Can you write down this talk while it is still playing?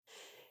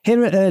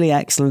Here at Early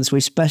Excellence, we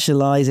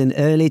specialise in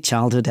early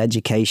childhood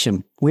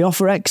education. We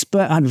offer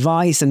expert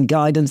advice and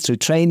guidance through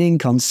training,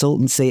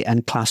 consultancy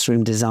and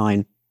classroom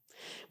design.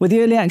 With the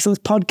Early Excellence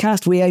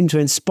podcast, we aim to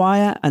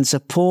inspire and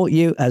support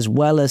you as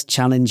well as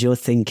challenge your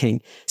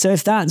thinking. So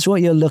if that's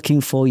what you're looking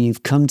for,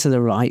 you've come to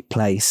the right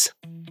place.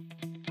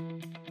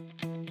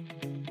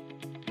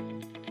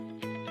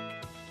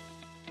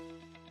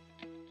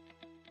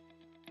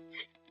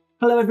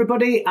 Hello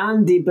everybody,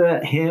 Andy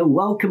Burt here.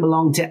 Welcome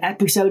along to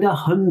episode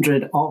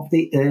 100 of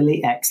the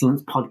Early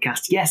Excellence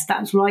podcast. Yes,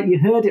 that's right, you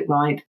heard it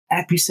right.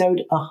 Episode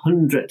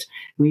 100.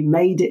 We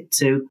made it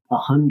to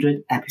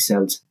 100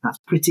 episodes. That's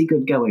pretty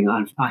good going,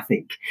 I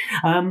think.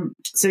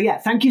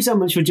 Thank you so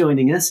much for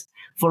joining us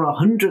for our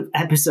 100th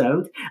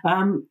episode.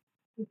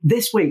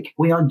 This week,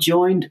 we are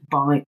joined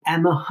by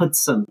Emma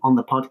Hudson on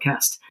the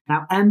podcast.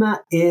 Now,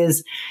 Emma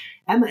is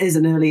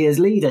an early years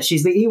leader.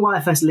 She's the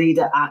EYFS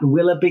leader at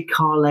Willoughby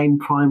Carlane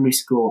Primary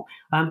School.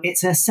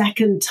 It's her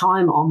second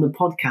time on the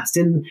podcast.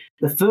 In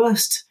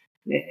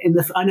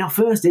our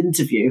first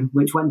interview,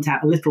 which went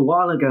out a little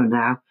while ago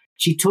now,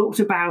 she talked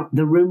about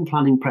the room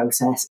planning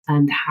process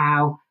and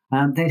how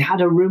they'd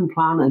had a room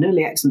plan, an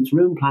early excellence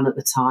room plan at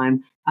the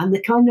time, and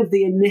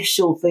the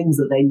initial things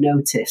that they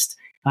noticed,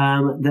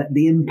 that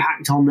the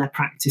impact on their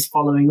practice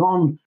following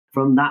on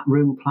from that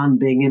room plan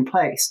being in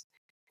place.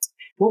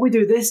 What we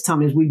do this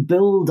time is we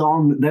build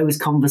on those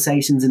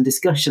conversations and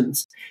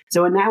discussions.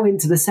 So we're now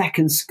into the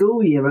second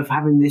school year of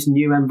having this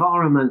new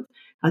environment.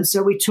 And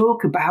so we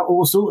talk about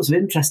all sorts of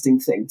interesting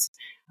things.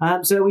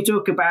 So we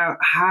talk about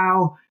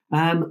how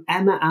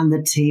Emma and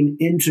the team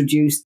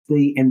introduced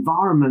the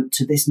environment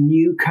to this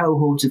new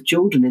cohort of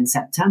children in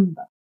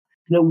September.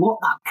 You know, what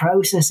that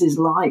process is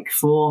like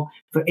for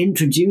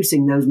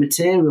introducing those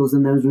materials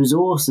and those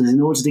resources in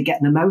order to get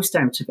the most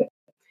out of it.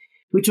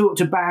 We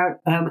talked about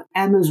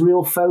Emma's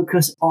real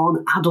focus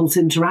on adult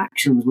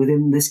interactions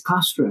within this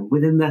classroom,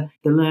 within the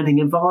learning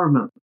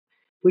environment.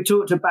 We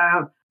talked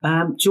about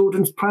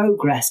children's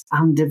progress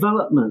and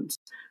development.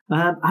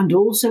 And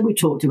also we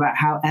talked about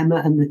how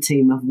Emma and the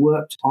team have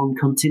worked on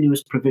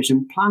continuous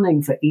provision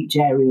planning for each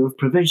area of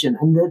provision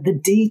and the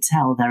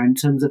detail there in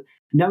terms of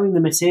knowing the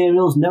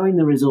materials, knowing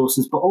the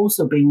resources, but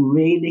also being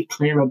really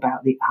clear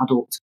about the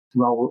adult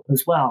role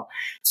as well.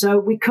 So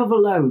we cover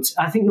loads.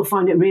 I think you'll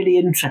find it really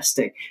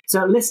interesting.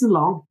 So listen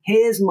along.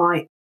 Here's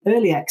my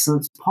Early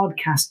Excellence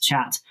podcast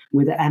chat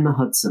with Emma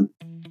Hudson.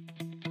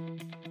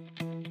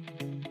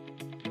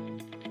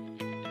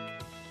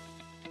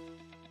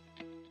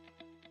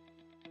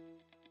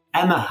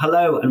 Emma,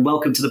 hello and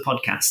welcome to the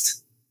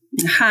podcast.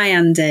 Hi,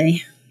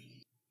 Andy.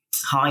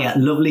 Hi,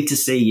 lovely to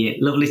see you.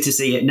 Lovely to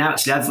see you. Now,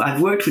 actually,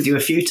 I've worked with you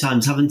a few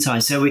times, haven't I?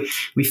 So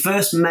we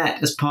first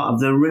met as part of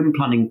the room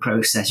planning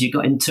process. You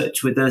got in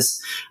touch with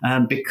us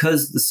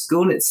because the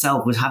school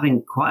itself was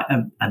having quite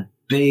a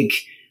big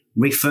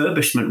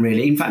refurbishment,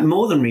 really. In fact,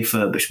 more than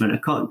refurbishment,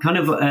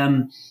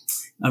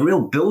 a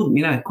real build,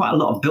 quite a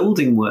lot of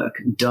building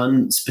work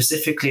done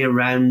specifically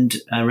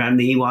around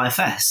the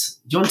EYFS.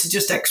 Do you want to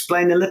just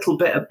explain a little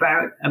bit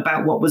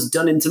about what was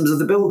done in terms of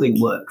the building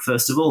work,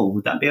 first of all?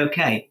 Would that be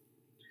okay?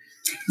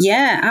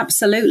 Yeah,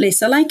 absolutely.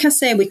 So like I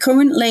say, we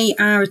currently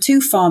are a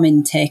 2-form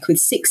intake with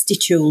 60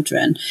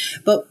 children.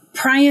 But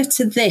prior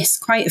to this,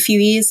 quite a few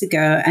years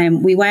ago,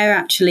 we were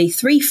actually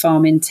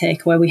 3-form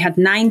intake where we had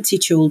 90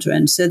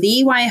 children. So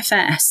the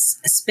EYFS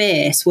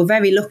space, we're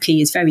very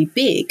lucky, is very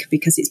big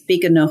because it's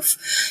big enough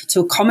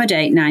to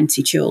accommodate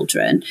 90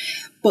 children.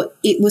 But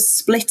it was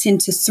split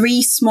into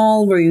 3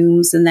 small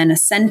rooms and then a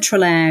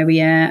central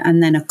area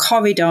and then a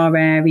corridor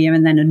area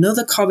and then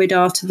another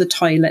corridor to the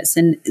toilets.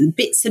 And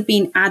bits had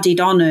been added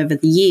on over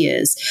the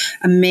years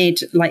and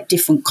made like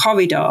different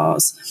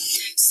corridors.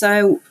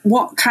 So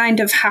what kind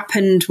of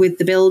happened with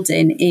the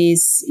building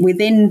is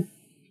within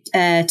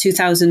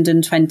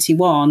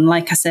 2021,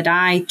 like I said,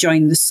 I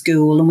joined the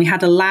school and we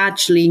had a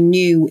largely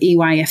new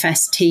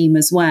EYFS team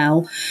as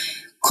well,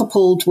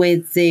 coupled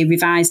with the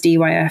revised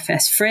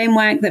EYFS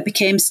framework that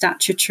became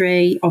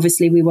statutory.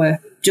 Obviously, we were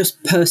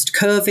just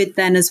post-COVID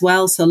then as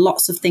well, so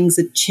lots of things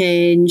had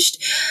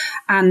changed.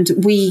 And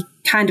we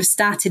kind of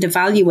started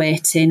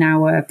evaluating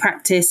our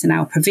practice and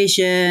our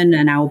provision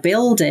and our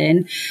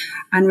building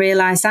and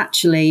realised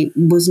actually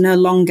was no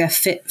longer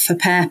fit for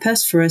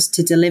purpose for us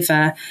to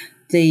deliver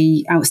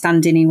the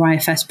outstanding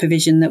EYFS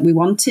provision that we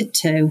wanted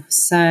to.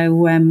 So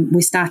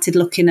we started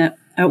looking at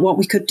what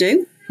we could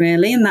do,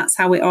 really, and that's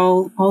how it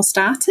all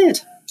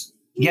started.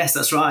 Yes,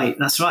 that's right.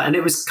 And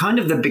it was kind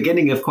of the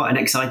beginning of quite an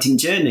exciting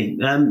journey.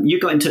 You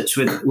got in touch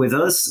with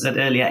us at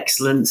Early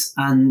Excellence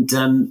and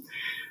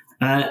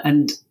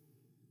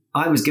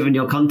I was given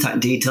your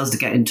contact details to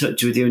get in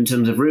touch with you in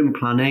terms of room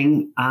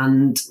planning,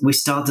 and we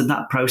started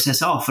that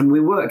process off. And we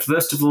worked,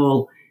 first of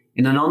all,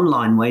 in an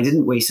online way,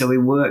 didn't we? So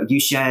you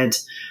shared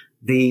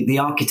the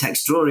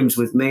architect's drawings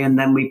with me, and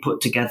then we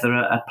put together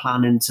a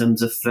plan in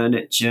terms of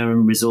furniture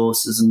and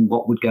resources and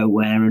what would go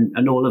where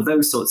and all of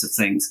those sorts of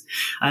things.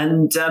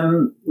 And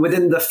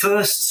within the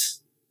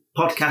first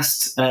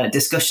podcast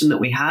discussion that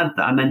we had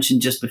that I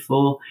mentioned just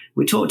before,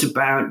 we talked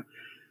about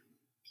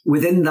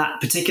within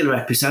that particular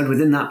episode,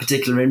 within that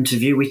particular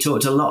interview, we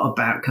talked a lot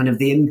about kind of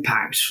the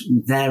impact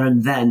there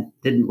and then,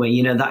 didn't we?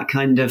 You know, that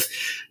kind of,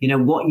 you know,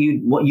 what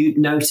you'd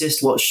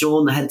noticed, what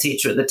Sean, the head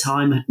teacher at the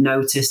time, had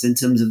noticed in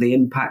terms of the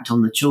impact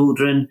on the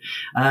children,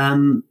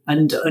 and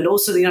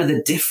also, you know,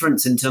 the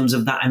difference in terms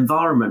of that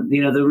environment.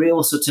 You know, the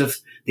real sort of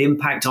the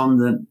impact on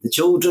the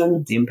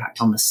children, the impact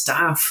on the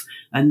staff,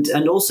 and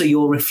also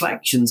your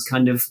reflections,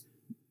 kind of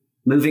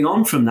moving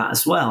on from that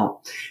as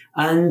well.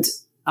 And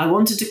I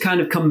wanted to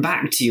kind of come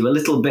back to you a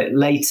little bit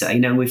later, you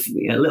know, with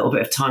a little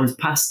bit of time's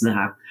passed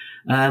now,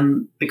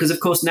 because of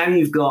course now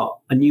you've got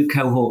a new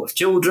cohort of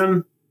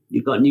children,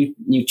 you've got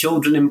new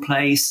children in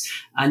place,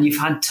 and you've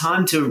had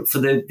time for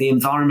the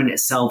environment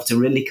itself to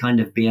really kind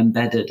of be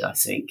embedded, I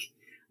think.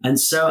 And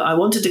so I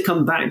wanted to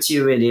come back to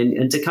you really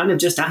and to kind of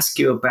just ask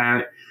you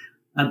about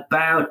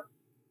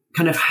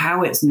kind of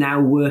how it's now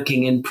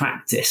working in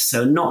practice.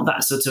 So not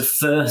that sort of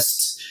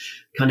first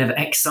kind of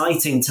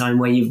exciting time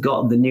where you've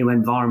got the new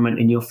environment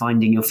and you're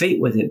finding your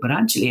feet with it, but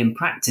actually in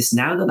practice,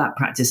 now that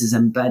practice is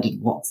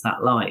embedded, what's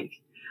that like?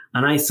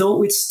 And I thought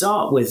we'd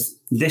start with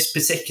this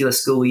particular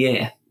school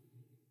year.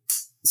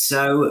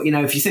 So, you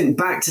know, if you think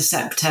back to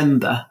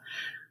September,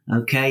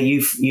 okay,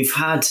 you've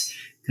had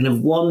kind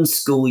of one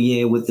school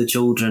year with the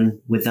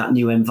children with that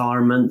new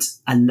environment,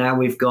 and now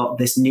we've got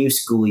this new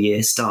school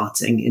year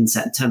starting in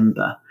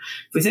September.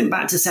 If we think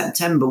back to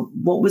September,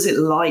 what was it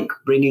like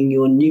bringing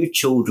your new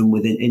children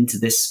into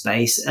this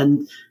space?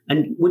 And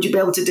would you be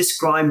able to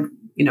describe,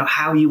 you know,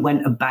 how you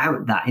went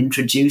about that,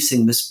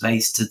 introducing the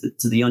space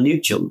to your new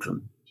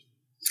children?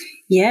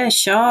 Yeah,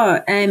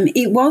 sure.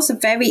 It was a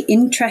very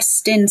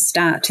interesting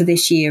start to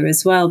this year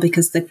as well,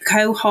 because the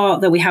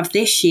cohort that we have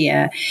this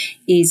year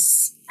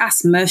is,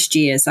 as most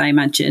years, I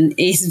imagine,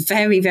 is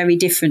very, very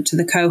different to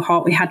the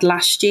cohort we had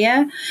last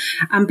year.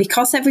 And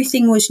because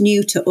everything was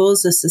new to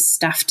us as a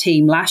staff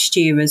team last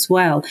year as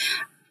well,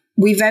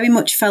 we very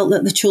much felt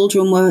that the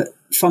children were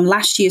from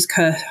last year's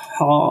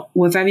cohort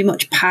were very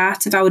much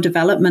part of our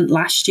development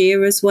last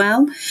year as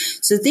well.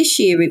 So this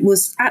year it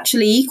was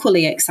actually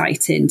equally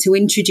exciting to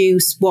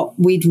introduce what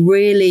we'd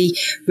really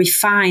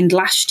refined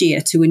last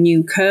year to a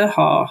new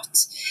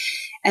cohort.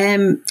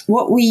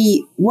 What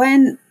we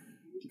went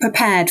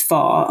prepared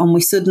for, and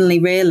we suddenly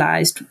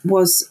realised,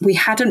 was we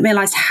hadn't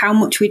realised how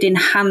much we'd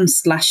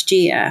enhanced last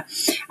year,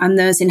 and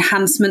those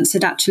enhancements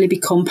had actually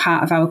become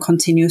part of our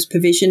continuous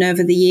provision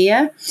over the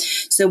year.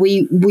 So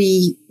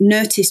we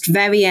noticed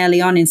very early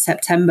on in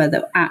September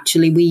that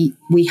actually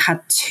we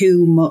had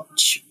too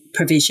much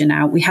provision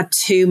out. We had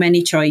too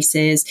many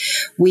choices.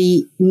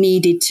 We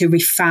needed to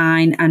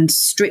refine and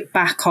strip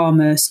back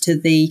almost to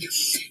the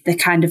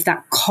kind of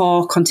that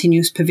core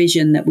continuous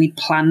provision that we'd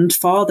planned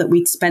for, that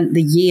we'd spent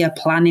the year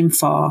planning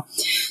for.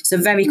 So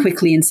very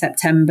quickly in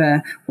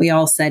September, we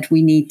all said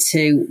we need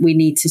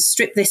to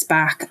strip this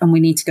back, and we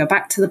need to go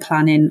back to the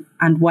planning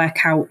and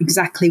work out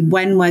exactly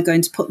when we're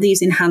going to put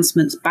these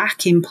enhancements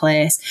back in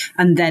place,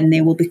 and then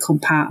they will become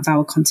part of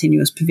our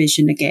continuous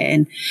provision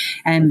again.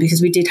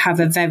 Because we did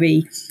have a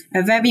very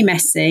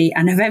messy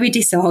and a very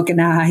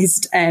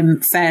disorganised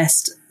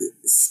first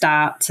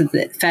start to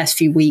the first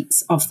few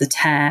weeks of the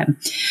term.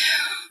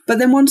 But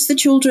then once the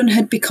children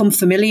had become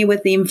familiar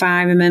with the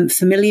environment,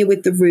 familiar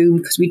with the room,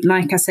 because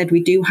like I said,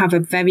 we do have a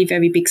very,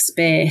 very big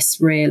space,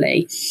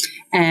 really.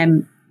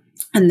 And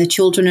the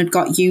children had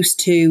got used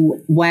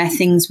to where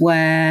things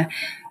were.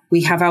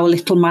 We have our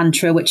little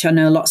mantra, which I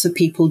know lots of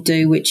people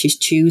do, which is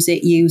choose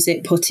it, use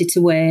it, put it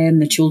away,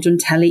 and the children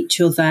tell each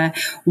other.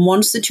 And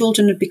once the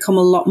children had become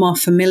a lot more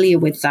familiar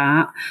with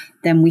that,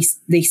 then we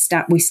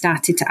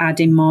started to add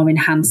in more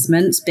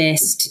enhancements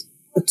based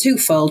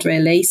twofold,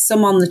 really,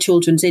 some on the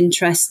children's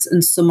interests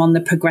and some on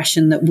the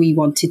progression that we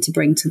wanted to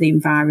bring to the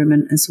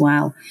environment as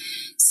well.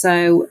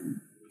 So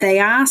they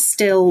are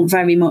still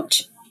very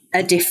much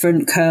a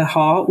different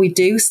cohort. We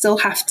do still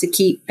have to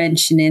keep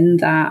mentioning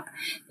that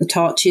the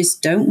torches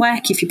don't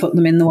work if you put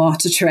them in the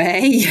water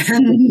tray,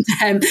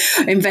 and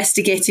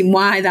investigating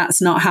why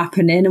that's not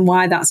happening and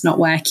why that's not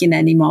working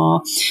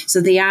anymore.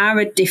 So they are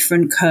a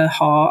different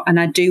cohort, and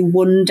I do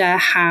wonder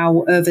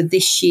how over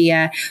this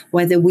year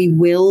whether we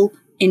will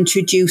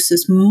introduce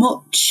as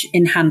much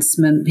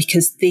enhancement,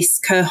 because this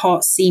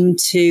cohort seemed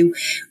to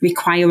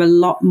require a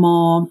lot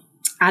more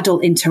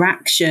adult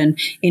interaction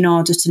in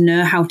order to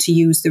know how to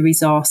use the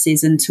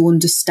resources and to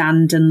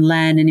understand and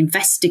learn and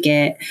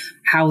investigate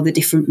how the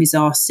different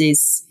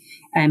resources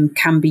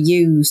can be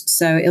used.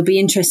 So it'll be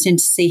interesting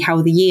to see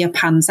how the year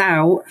pans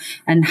out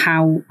and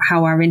how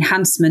our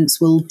enhancements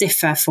will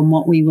differ from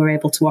what we were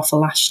able to offer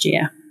last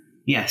year.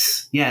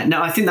 Yes. Yeah.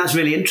 No, I think that's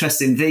really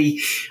interesting.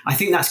 I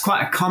think that's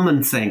quite a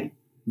common thing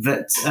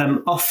that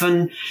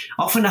often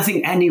I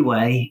think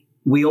anyway,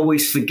 we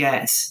always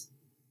forget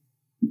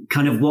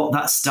kind of what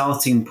that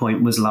starting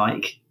point was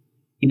like.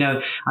 You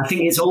know, I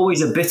think it's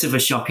always a bit of a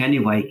shock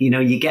anyway. You know,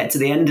 you get to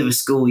the end of a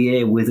school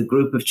year with a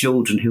group of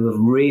children who have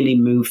really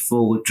moved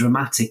forward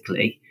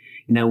dramatically,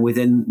 you know,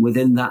 within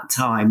that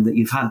time that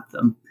you've had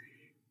them.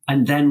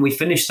 And then we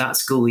finish that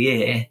school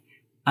year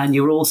and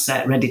you're all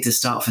set, ready to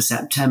start for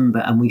September.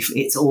 And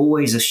it's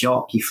always a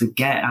shock. You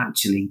forget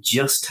actually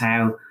just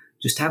how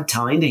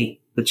tiny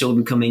the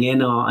children coming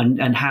in are,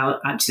 and how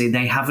actually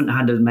they haven't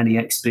had as many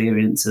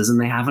experiences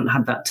and they haven't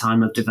had that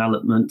time of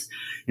development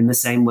in the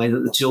same way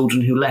that the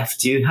children who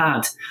left you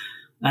had.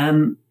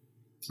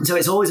 So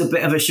it's always a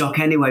bit of a shock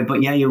anyway.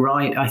 But yeah, you're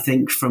right. I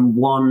think from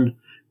one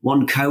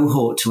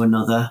cohort to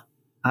another,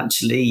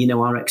 actually,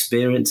 our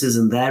experiences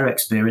and their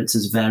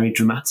experiences vary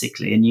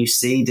dramatically, and you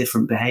see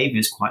different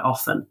behaviors quite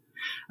often.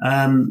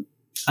 And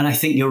I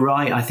think you're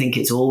right. I think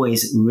it's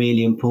always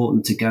really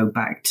important to go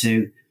back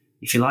to,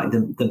 if you like,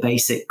 the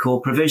basic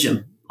core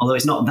provision, although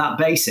it's not that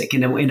basic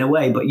in a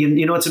way, but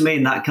you know what I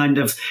mean? That kind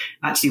of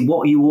actually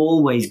what are you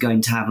always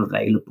going to have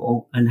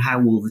available and how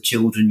will the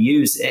children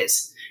use it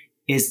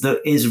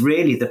is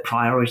really the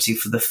priority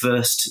for the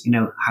first,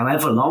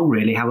 however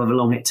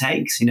long it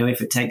takes.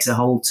 If it takes a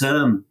whole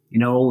term,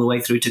 all the way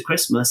through to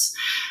Christmas,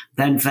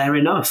 then fair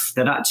enough.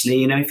 That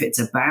actually, if it's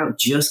about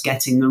just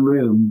getting the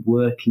room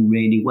working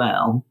really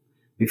well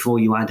before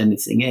you add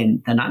anything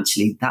in, then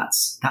actually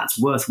that's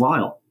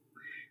worthwhile.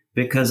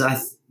 Because I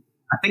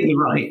think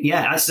you're right.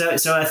 Yeah.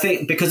 So I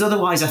think, because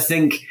otherwise I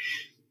think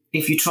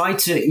if you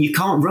you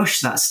can't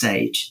rush that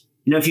stage.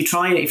 If you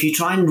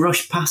try and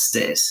rush past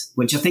it,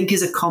 which I think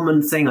is a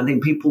common thing, I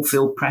think people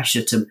feel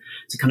pressure to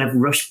kind of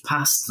rush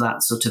past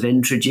that sort of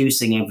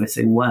introducing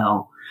everything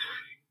well.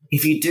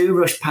 If you do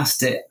rush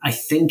past it, I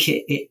think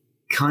it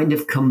kind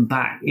of comes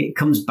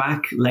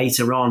back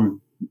later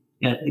on,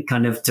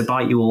 kind of to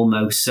bite you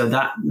almost. So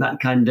that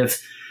kind of,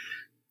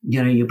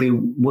 you'll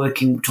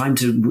be trying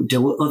to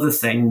do other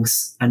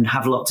things and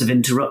have lots of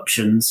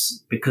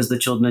interruptions because the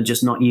children are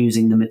just not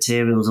using the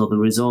materials or the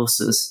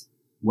resources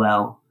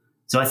well.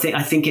 So I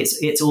think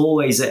it's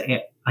always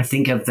a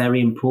very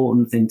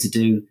important thing to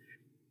do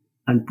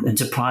and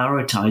to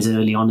prioritize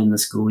early on in the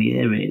school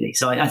year, really.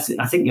 So I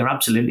think you're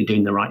absolutely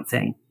doing the right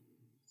thing.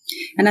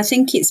 And I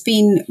think it's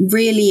been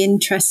really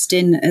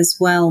interesting as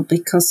well,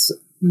 because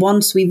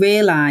once we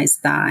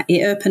realised that,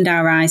 it opened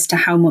our eyes to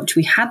how much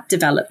we had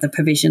developed the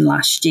provision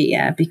last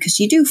year, because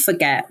you do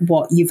forget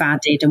what you've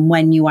added and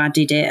when you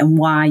added it and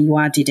why you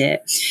added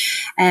it.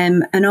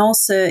 And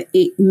also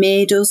it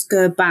made us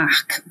go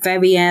back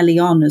very early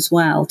on as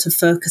well to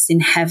focusing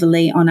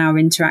heavily on our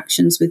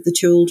interactions with the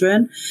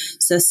children.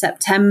 So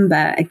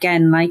September,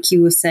 again, like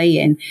you were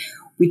saying,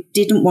 we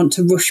didn't want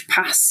to rush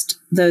past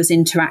those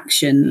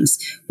interactions.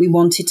 We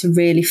wanted to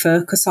really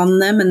focus on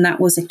them. And that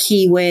was a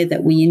key way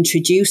that we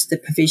introduced the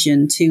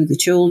provision to the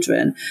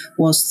children,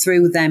 was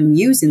through them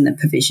using the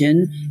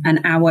provision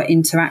and our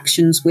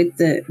interactions with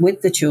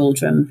the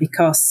children.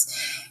 Because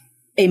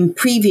in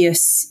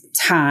previous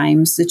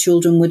times, the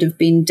children would have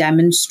been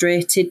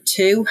demonstrated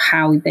to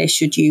how they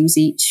should use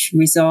each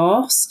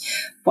resource.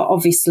 But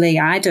obviously,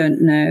 I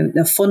don't know.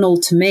 The funnel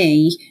to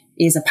me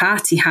is a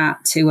party hat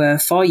to a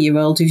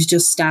 4-year-old who's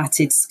just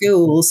started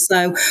school.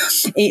 So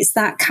it's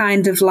that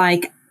kind of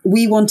like,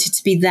 we wanted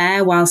to be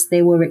there whilst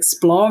they were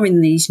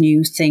exploring these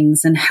new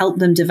things and help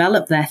them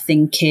develop their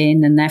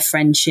thinking and their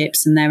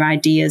friendships and their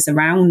ideas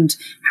around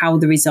how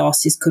the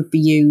resources could be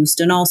used,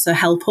 and also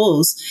help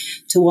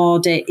us to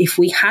audit if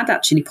we had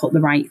actually put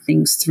the right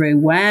things through,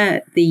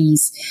 where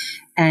these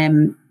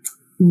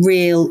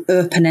real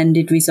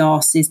open-ended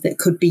resources that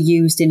could be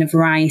used in a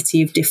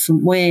variety of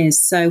different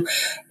ways. So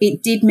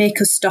it did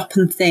make us stop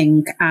and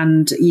think,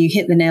 and you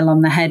hit the nail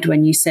on the head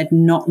when you said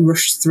not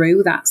rush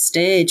through that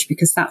stage,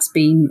 because that's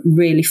been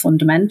really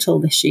fundamental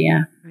this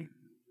year.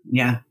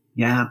 Yeah,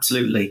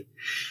 absolutely.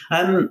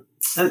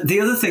 The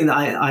other thing that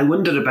I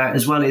wondered about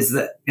as well is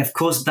that, of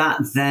course, that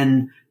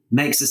then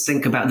makes us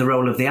think about the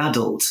role of the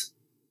adult.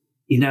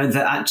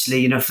 That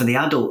actually, for the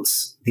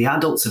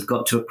adults have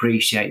got to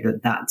appreciate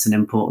that that's an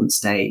important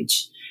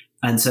stage.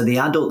 And so the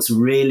adults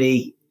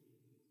really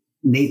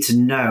need to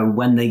know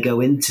when they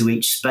go into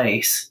each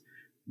space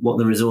what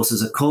the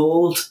resources are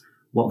called,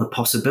 what the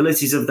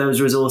possibilities of those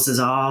resources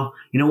are.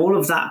 All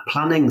of that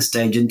planning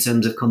stage in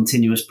terms of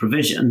continuous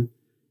provision,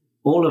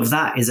 all of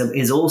that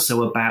is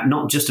also about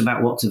not just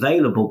about what's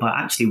available, but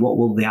actually what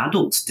will the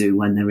adults do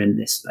when they're in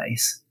this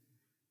space.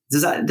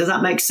 Does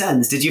that make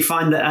sense? Did you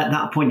find that at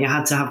that point you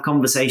had to have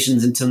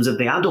conversations in terms of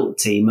the adult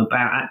team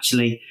about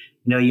actually,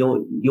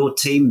 your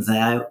team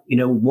there,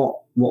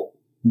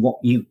 what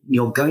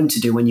you're going to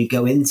do when you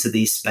go into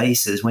these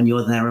spaces, when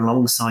you're there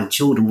alongside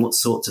children, what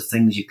sorts of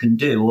things you can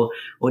do, or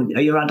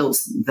are your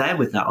adults there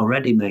with that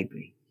already,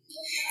 maybe?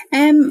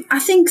 I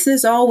think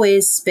there's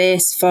always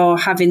space for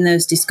having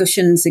those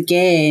discussions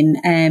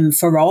again,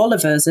 for all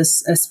of us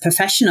as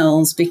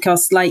professionals,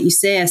 because like you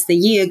say, as the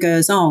year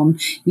goes on,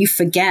 you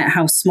forget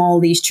how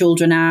small these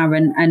children are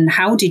and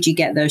how did you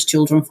get those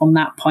children from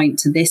that point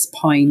to this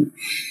point.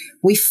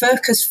 We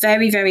focused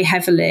very, very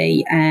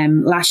heavily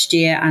last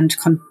year and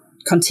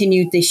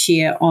continued this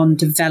year on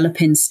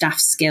developing staff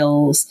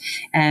skills,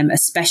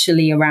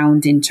 especially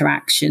around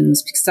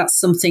interactions, because that's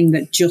something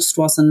that just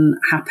wasn't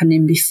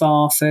happening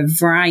before for a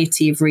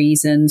variety of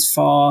reasons,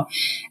 for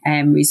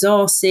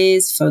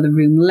resources, for the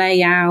room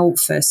layout,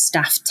 for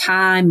staff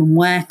time and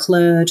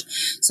workload.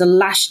 So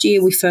last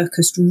year we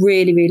focused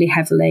really, really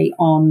heavily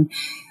on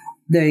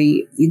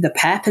the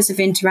purpose of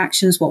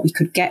interactions, what we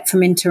could get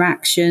from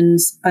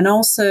interactions, and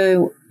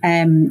also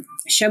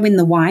showing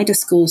the wider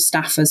school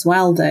staff as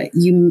well that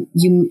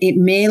it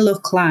may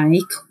look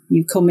like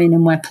you come in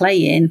and we're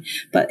playing,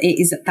 but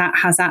that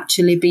has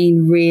actually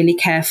been really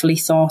carefully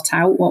thought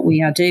out what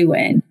we are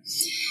doing.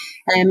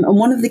 And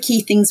one of the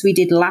key things we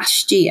did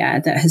last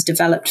year that has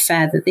developed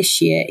further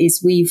this year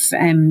is we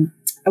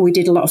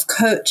did a lot of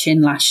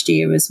coaching last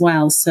year as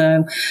well.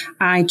 So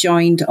I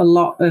joined a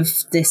lot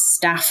of the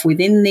staff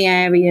within the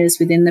areas,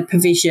 within the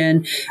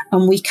provision,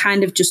 and we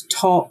kind of just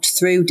talked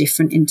through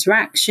different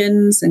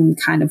interactions and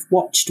kind of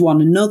watched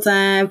one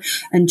another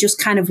and just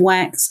kind of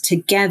worked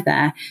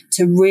together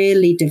to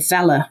really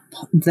develop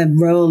the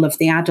role of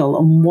the adult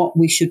and what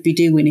we should be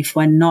doing if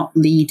we're not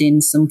leading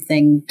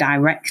something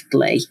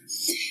directly.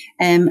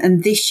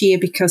 And this year,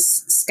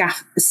 because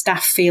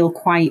staff feel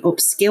quite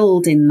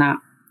upskilled in that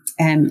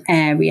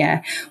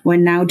area, we're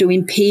now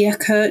doing peer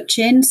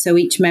coaching. So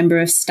each member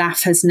of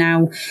staff has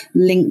now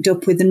linked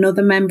up with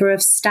another member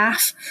of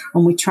staff,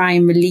 and we try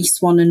and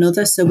release one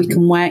another so we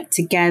can work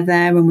together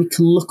and we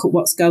can look at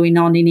what's going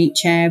on in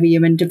each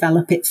area and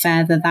develop it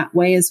further that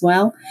way as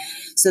well.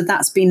 So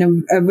that's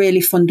been a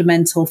really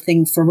fundamental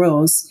thing for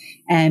us,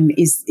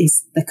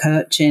 is the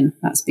coaching.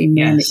 That's been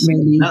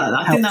really No,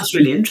 I think that's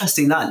really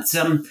interesting. That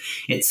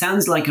it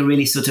sounds like a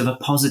really sort of a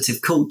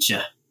positive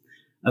culture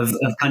of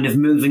kind of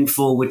moving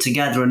forward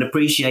together and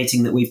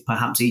appreciating that we've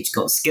perhaps each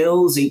got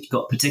skills, each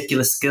got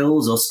particular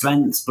skills or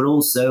strengths, but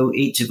also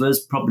each of us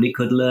probably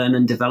could learn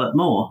and develop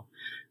more.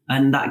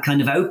 And that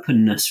kind of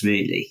openness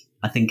really,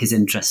 I think, is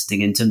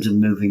interesting in terms of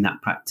moving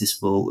that practice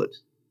forward.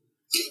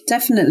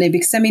 Definitely,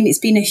 because I mean, it's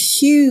been a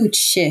huge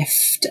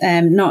shift,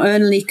 not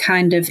only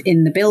kind of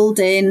in the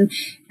building,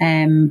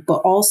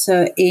 but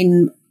also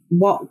in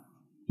what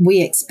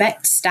we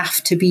expect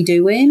staff to be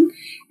doing,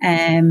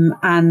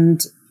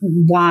 and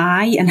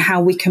why and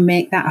how we can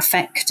make that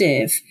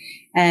effective,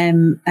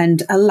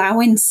 and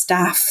allowing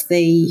staff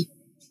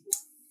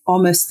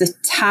almost the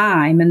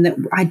time, and that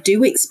I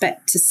do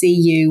expect to see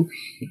you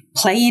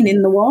playing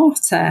in the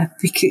water,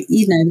 because,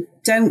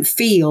 don't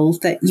feel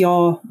that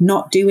you're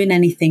not doing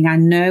anything. I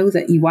know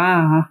that you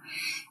are.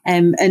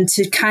 And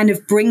to kind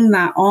of bring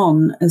that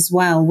on as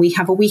well, we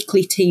have a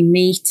weekly team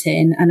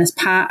meeting, and as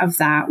part of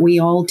that, we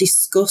all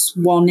discuss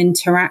one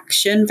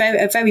interaction,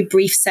 a very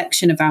brief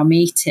section of our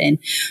meeting,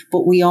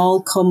 but we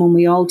all come and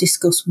we all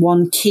discuss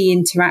one key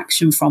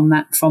interaction from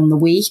the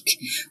week,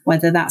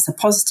 whether that's a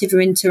positive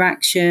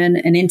interaction,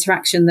 an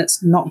interaction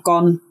that's not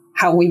gone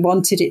how we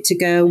wanted it to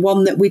go,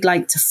 one that we'd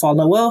like to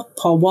follow up,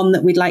 or one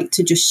that we'd like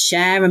to just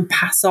share and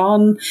pass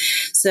on.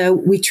 So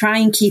we try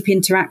and keep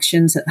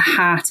interactions at the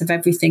heart of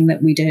everything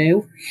that we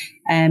do.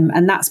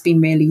 And that's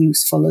been really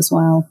useful as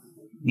well.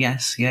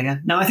 Yes, yeah.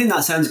 No, I think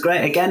that sounds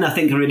great. Again, I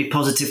think a really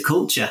positive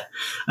culture,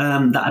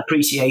 that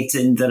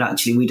appreciating that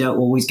actually we don't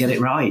always get it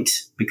right.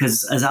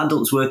 Because as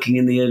adults working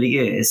in the early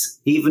years,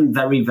 even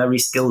very, very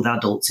skilled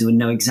adults who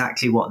know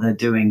exactly what they're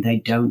doing, they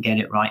don't get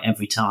it right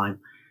every time.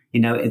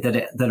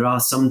 There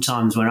are some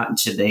times where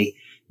actually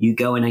you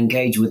go and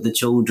engage with the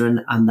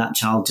children and that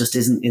child just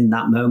isn't in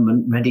that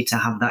moment ready to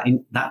have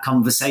that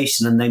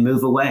conversation, and they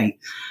move away.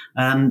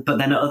 But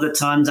then at other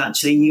times,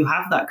 actually, you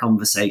have that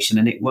conversation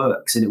and it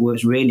works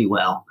really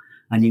well,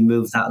 and you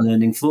move that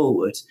learning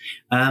forward.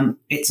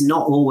 It's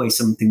not always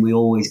something we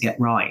always get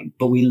right,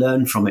 but we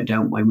learn from it,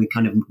 don't we?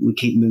 We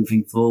keep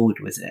moving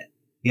forward with it.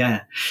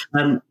 Yeah.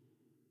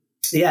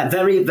 Yeah,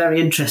 very, very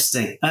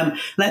interesting.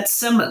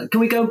 Can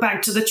we go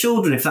back to the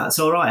children, if that's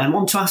all right? I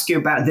want to ask you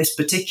about this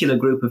particular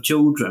group of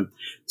children.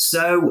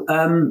 So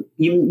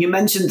you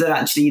mentioned that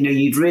actually,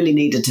 you'd really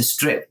needed to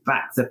strip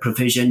back the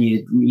provision.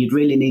 You'd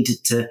really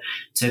needed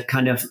to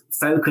kind of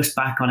focus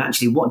back on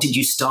actually what did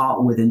you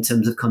start with in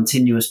terms of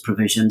continuous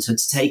provision. So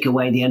to take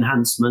away the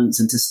enhancements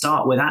and to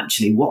start with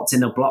actually what's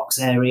in a blocks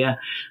area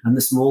and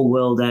the small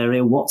world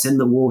area, what's in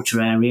the water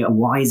area,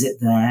 why is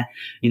it there?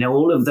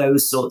 All of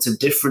those sorts of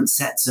different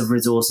sets of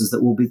resources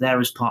that will be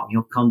there as part of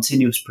your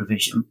continuous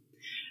provision.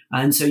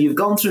 And so you've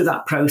gone through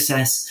that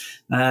process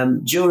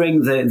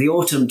during the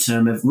autumn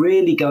term of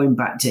really going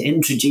back to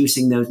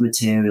introducing those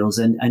materials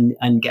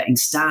and getting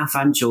staff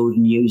and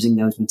children using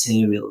those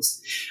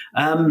materials.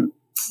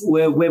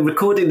 We're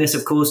recording this,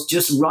 of course,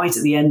 just right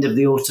at the end of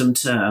the autumn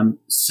term.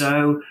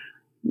 So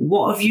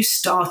what have you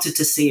started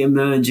to see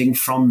emerging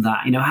from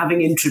that?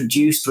 Having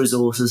introduced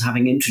resources,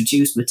 having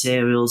introduced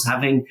materials,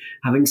 having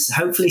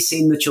hopefully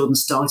seen the children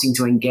starting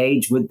to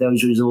engage with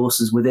those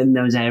resources within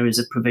those areas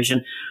of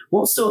provision,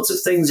 what sorts of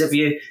things have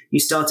you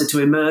started to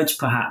emerge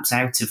perhaps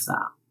out of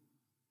that?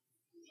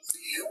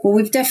 Well,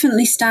 we've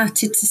definitely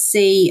started to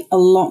see a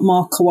lot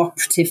more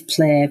cooperative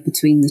play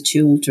between the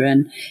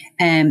children.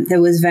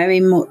 There was very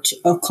much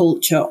a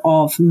culture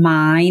of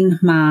mine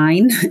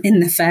in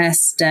the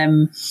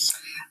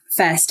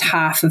first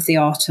half of the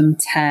autumn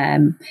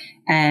term.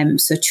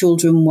 So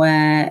children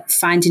were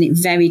finding it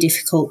very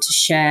difficult to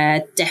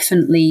share.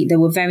 Definitely, there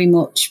were very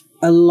much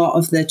a lot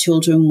of the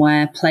children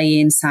were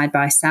playing side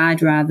by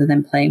side rather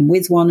than playing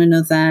with one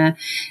another,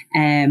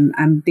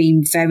 and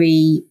being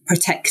very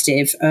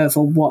protective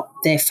over what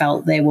they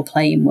felt they were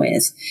playing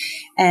with.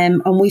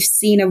 And we've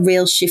seen a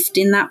real shift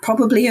in that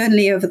probably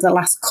only over the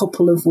last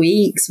couple of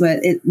weeks,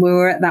 where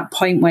we're at that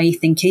point where you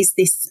think, is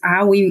this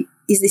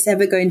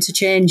ever going to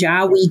change?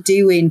 Are we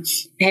doing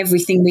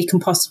everything we can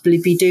possibly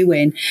be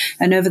doing?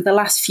 And over the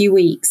last few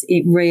weeks,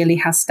 it really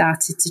has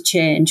started to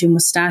change, and we're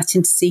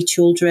starting to see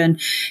children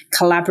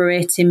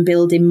collaborating,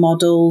 building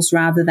models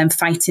rather than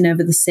fighting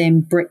over the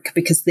same brick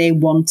because they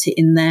want it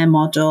in their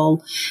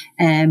model.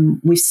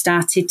 We've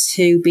started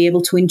to be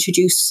able to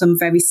introduce some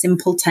very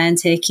simple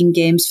turn-taking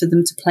games for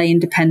them to play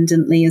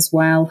independently as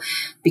well,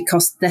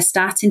 because they're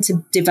starting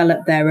to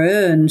develop their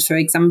own. For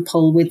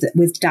example,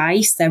 with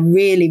dice, they're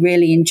really,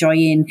 really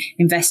enjoying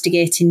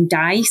investigating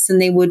dice,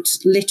 and they would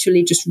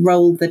literally just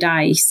roll the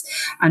dice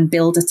and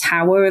build a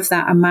tower of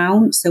that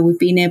amount. So we've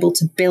been able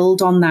to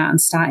build on that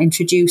and start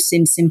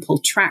introducing simple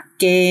track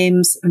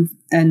games and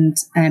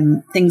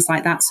things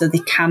like that, so they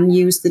can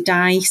use the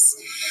dice.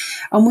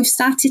 And we've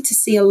started to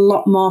see a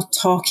lot more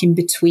talking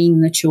between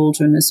the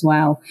children as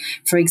well.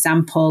 For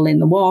example, in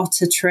the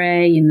water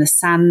tray, in the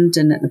sand,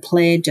 and at the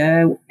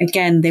Play-Doh,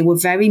 again, they were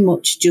very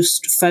much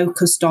just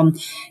focused on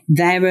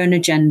their own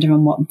agenda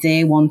and what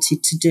they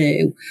wanted to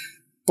do.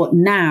 But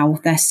now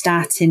they're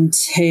starting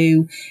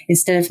to,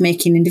 instead of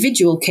making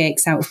individual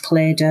cakes out of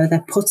Play-Doh,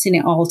 they're putting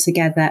it all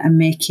together and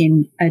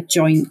making a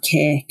joint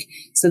cake.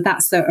 So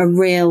that's a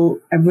real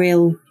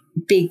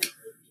big,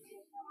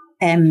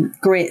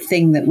 great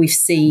thing that we've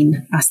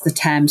seen as the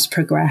terms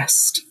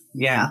progressed.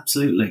 Yeah,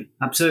 absolutely.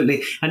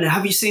 Absolutely. And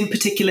have you seen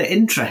particular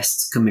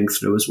interests coming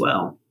through as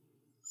well?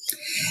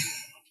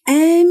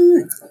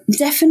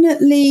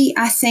 Definitely,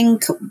 I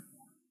think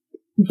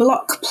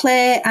block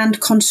play and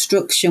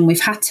construction.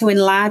 We've had to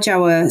enlarge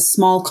our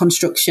small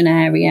construction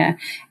area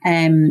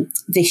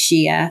this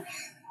year,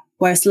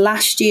 whereas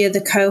last year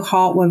the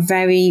cohort were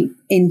very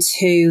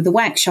into the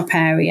workshop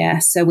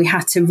area. So we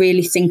had to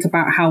really think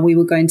about how we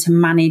were going to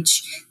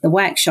manage the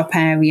workshop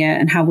area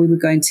and how we were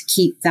going to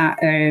keep that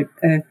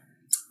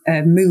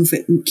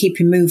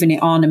moving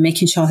it on and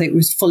making sure that it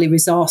was fully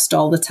resourced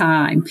all the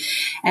time.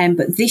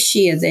 But this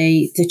year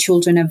the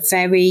children are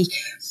very,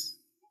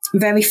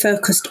 very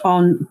focused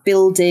on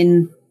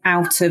building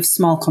out of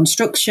small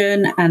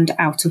construction and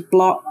out of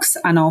blocks,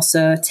 and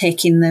also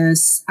taking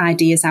those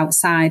ideas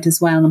outside as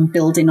well and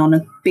building on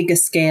a bigger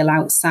scale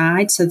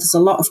outside. So there's a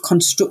lot of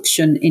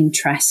construction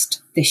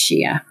interest this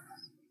year.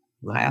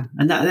 Wow.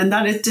 And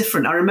that is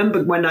different. I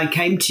remember when I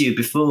came to you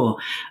before,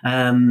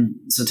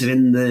 sort of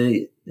in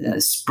the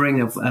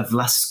spring of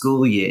last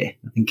school year,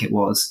 I think it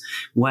was,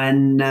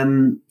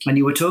 when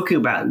you were talking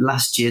about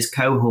last year's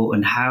cohort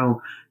and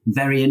how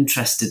very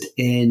interested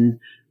in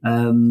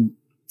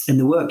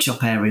the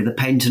workshop area, the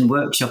paint and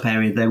workshop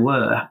area they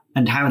were,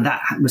 and how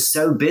that was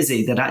so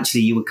busy that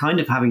actually you were kind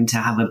of having to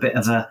have a bit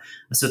of a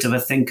sort of a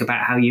think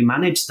about how you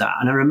managed that.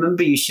 And I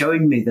remember you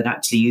showing me that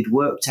actually you'd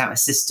worked out a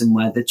system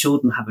where the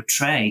children have a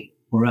tray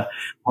or a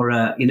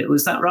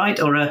was that right?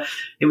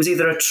 It was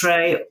either a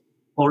tray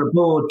or a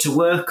board to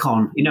work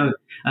on,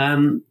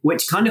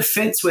 which kind of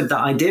fits with the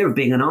idea of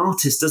being an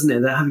artist, doesn't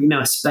it? They're having,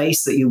 a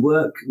space that you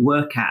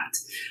work at,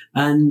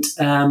 and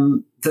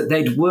that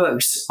they'd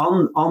worked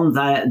on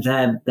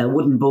their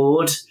wooden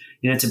board,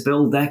 to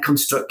build their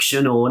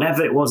construction or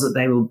whatever it was that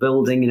they were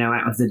building,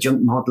 out of the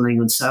junk modelling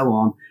and so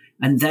on.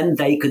 And then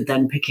they could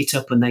then pick it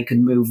up and they could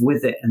move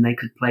with it and they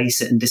could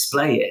place it and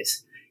display it,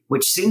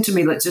 which seemed to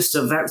me like just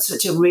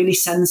such a really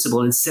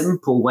sensible and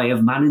simple way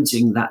of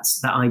managing that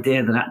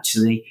idea that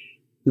actually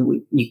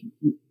we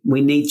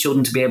need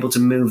children to be able to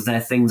move their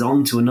things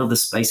onto another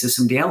space so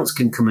somebody else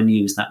can come and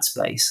use that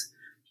space.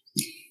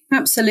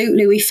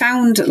 Absolutely. We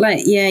found,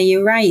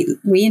 you're right.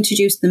 We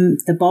introduced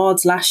the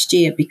boards last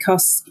year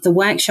because the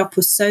workshop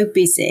was so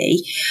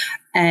busy,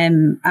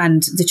 and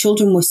the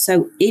children were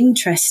so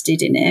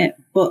interested in it,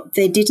 but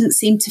they didn't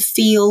seem to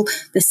feel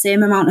the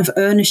same amount of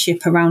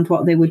ownership around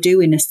what they were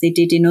doing as they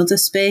did in other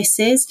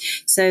spaces.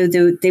 So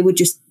they would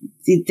just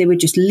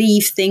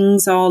leave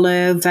things all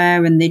over,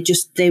 and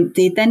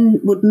they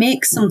then would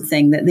make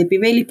something that they'd be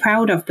really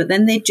proud of, but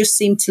then they just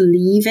seem to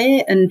leave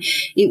it. And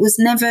it was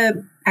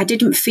never, I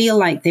didn't feel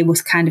like they were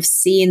kind of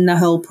seeing the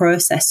whole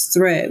process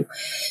through.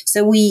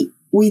 So we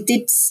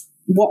did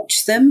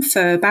watch them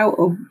for about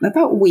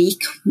a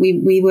week.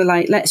 We were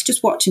like, let's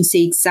just watch and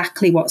see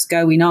exactly what's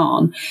going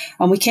on.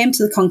 And we came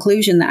to the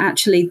conclusion that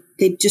actually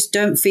they just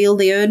don't feel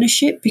the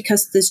ownership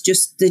because there's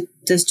just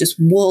there's just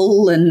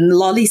wool and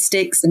lolly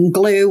sticks and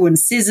glue and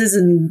scissors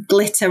and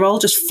glitter all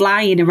just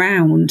flying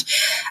around.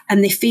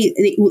 And they feel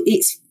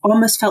it's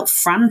almost felt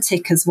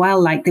frantic as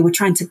well, like they were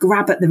trying to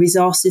grab at the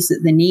resources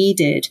that they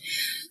needed.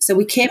 So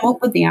we came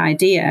up with the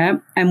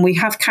idea, and we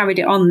have carried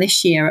it on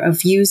this year,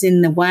 of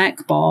using the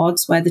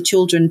workboards where the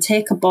children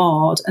take a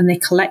board and they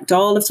collect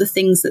all of the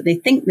things that they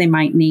think they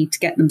might need to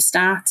get them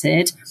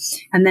started.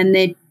 And then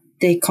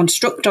they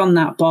construct on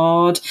that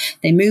board,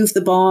 they move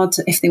the board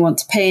if they want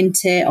to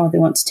paint it or they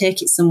want to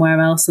take it somewhere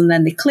else, and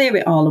then they clear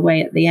it all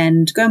away at the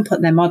end, go and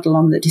put their model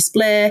on the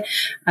display,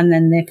 and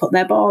then they put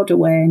their board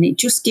away. And it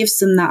just gives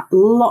them that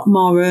lot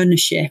more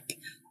ownership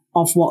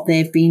of what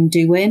they've been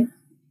doing.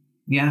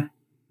 Yeah.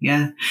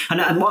 Yeah.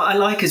 And what I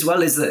like as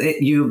well is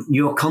that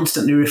you're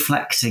constantly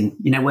reflecting,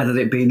 whether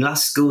it be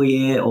last school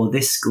year or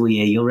this school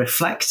year, you're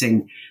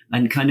reflecting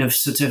and kind of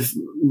sort of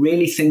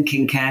really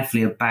thinking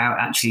carefully about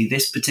actually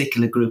this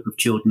particular group of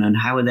children and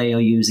how they are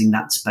using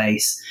that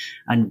space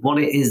and what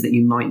it is that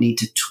you might need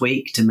to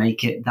tweak to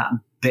make it that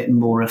bit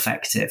more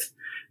effective.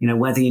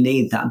 Whether you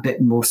need that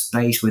bit more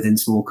space within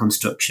small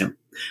construction,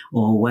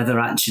 or whether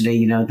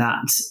actually,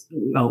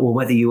 or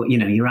whether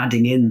you're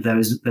adding in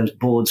those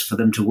boards for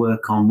them to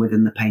work on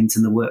within the paint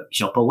in the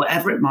workshop, or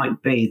whatever it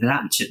might be, that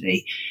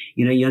actually,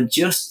 you're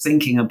just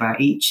thinking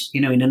about each,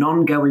 in an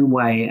ongoing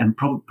way, and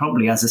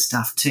probably as a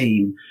staff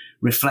team,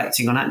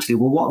 reflecting on actually,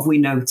 well, what have we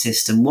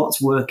noticed and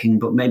what's working,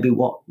 but maybe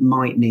what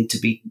might need to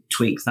be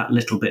tweaked that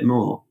little bit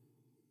more.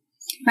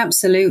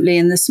 Absolutely.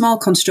 And the small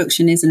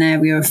construction is an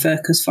area of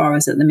focus for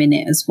us at the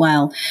minute as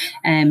well.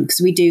 Because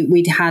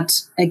we'd had,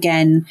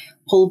 again,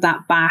 pulled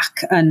that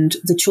back, and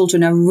the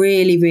children are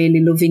really, really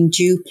loving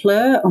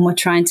Duplo, and we're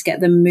trying to get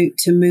them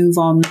to move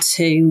on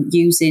to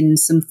using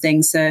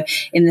something. So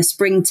in the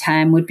spring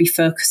term, we'd be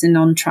focusing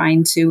on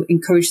trying to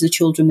encourage the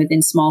children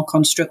within small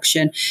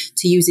construction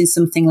to using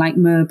something like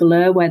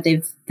Meublé, where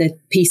the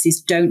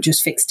pieces don't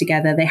just fix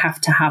together, they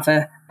have to have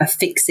a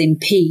fixing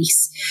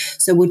piece.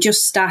 So we're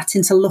just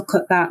starting to look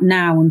at that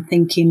now and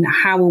thinking,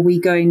 how are we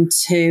going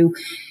to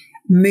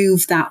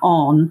move that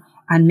on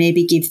and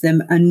maybe give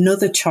them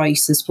another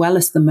choice as well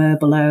as the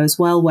Meublé as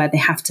well, where they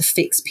have to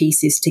fix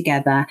pieces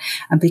together.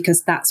 And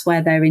because that's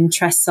where their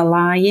interests are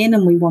lying,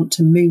 and we want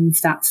to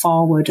move that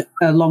forward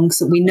along.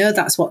 So we know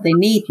that's what they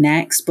need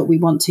next, but we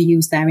want to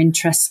use their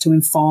interests to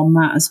inform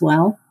that as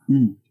well.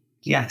 Mm.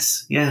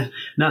 Yes. Yeah.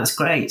 No, that's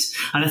great.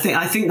 And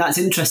I think that's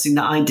interesting,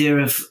 that idea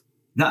of,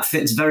 that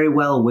fits very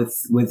well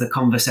with the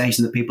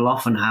conversation that people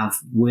often have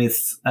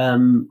with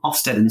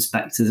Ofsted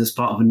inspectors as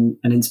part of an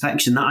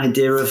inspection. That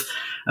idea of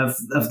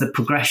the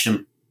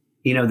progression,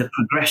 the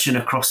progression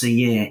across a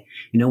year.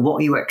 What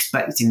are you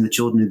expecting the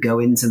children who go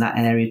into that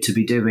area to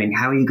be doing?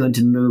 How are you going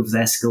to move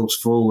their skills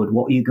forward?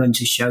 What are you going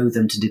to show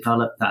them to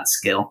develop that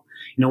skill?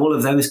 All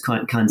of those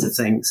kinds of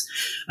things.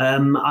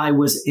 I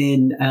was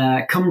in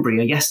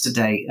Cumbria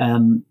yesterday.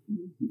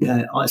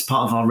 As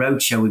part of our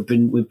roadshow,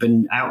 we've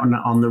been out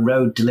on the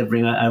road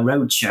delivering a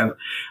roadshow,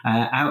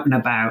 out and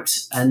about.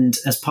 And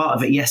as part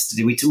of it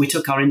yesterday, we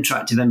took our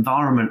interactive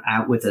environment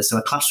out with us, so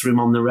a classroom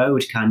on the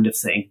road kind of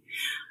thing.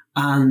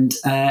 And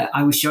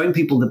I was showing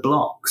people the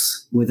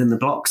blocks within the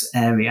blocks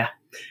area.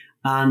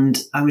 And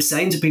I was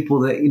saying to people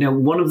that,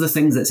 one of the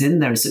things that's in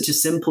there is such a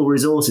simple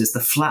resource is the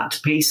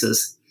flat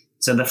pieces.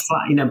 So the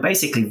flat,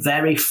 basically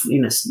very,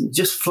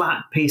 just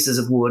flat pieces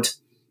of wood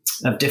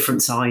of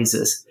different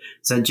sizes.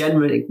 So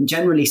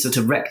generally sort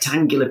of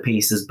rectangular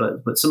pieces,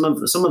 but some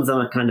of them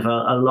are kind of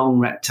a long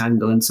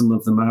rectangle, and some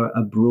of them are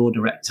a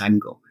broader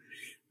rectangle.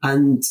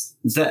 And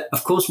that,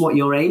 of course, what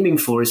you're aiming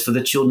for is for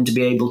the children to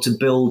be able to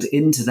build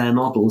into their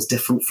models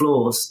different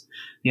floors.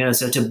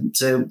 So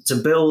to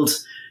build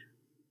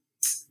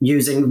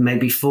using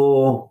maybe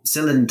 4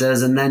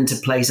 cylinders, and then to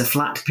place a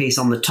flat piece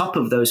on the top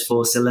of those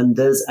 4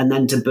 cylinders, and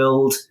then to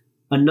build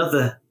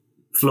another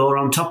floor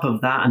on top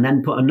of that, and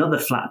then put another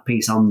flat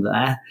piece on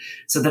there,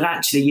 so that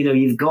actually,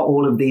 you've got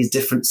all of these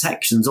different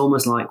sections,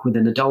 almost like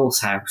within a doll's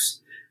house.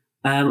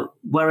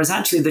 Whereas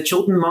actually the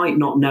children might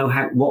not know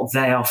what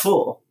they are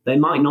for. They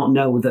might not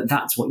know that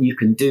that's what you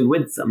can do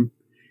with them.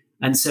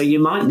 And so you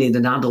might need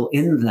an adult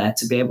in there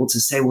to be able to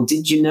say, well,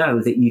 did you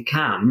know that you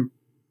can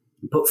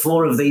put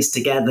 4 of these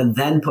together,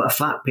 then put a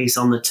flat piece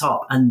on the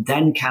top, and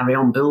then carry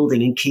on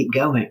building and keep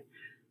going.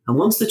 And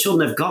once the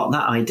children have got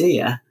that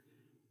idea,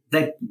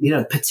 they,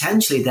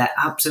 potentially they're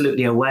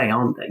absolutely away,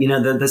 aren't they?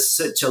 There's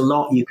such a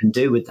lot you can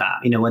do with that,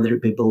 whether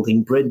it be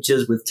building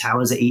bridges with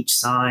towers at each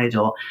side,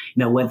 or,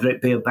 whether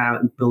it be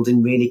about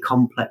building really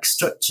complex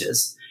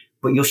structures.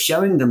 But you're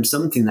showing them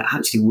something that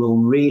actually will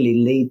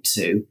really lead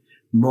to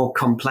more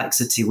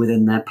complexity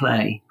within their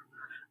play.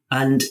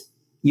 And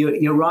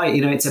you're right,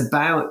 it's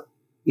about,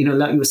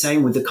 like you were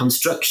saying with the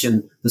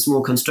construction, the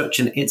small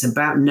construction, it's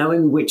about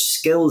knowing which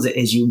skills it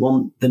is you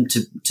want them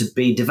to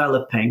be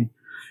developing,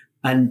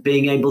 and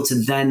being able to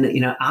then,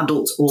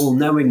 adults all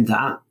knowing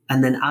that,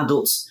 and then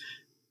adults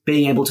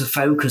being able to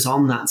focus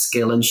on that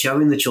skill and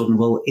showing the children,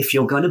 well, if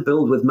you're going to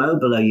build with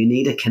Meublé, you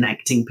need a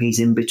connecting piece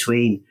in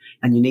between,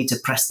 and you need to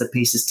press the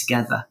pieces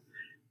together.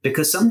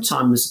 Because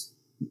sometimes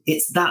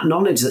it's that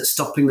knowledge that's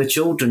stopping the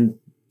children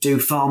do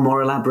far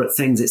more elaborate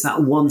things. It's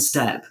that one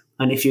step.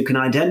 And if you can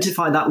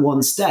identify that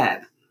one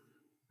step,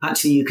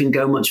 actually you can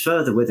go much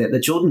further with it. The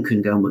children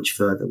can go much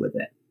further with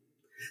it.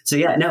 So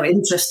yeah, no,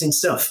 interesting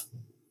stuff.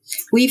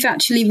 We've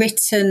actually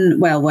written,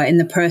 well, we're in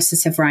the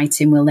process of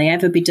writing. Will they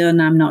ever be done?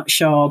 I'm not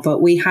sure.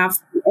 But we have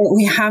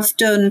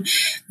done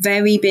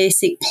very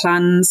basic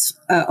plans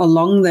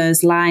along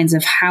those lines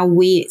of how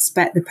we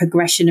expect the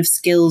progression of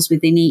skills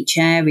within each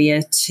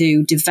area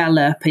to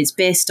develop. It's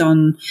based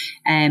on,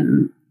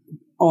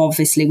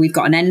 obviously, we've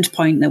got an end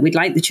point that we'd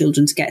like the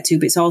children to get to,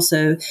 but it's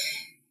also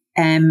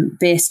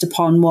based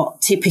upon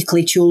what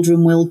typically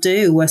children will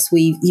do. As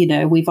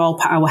we've all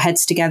put our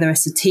heads together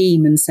as a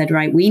team and said,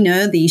 right, we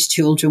know these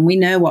children, we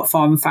know what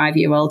 4 and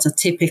 5-year-olds are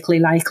typically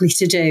likely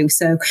to do.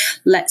 So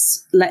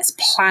let's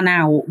plan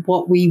out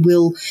what we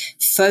will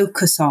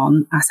focus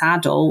on as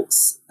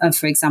adults,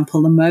 for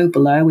example, the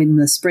Mobilo in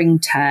the spring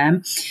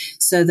term,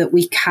 so that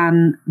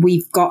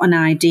we've got an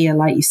idea,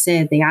 like you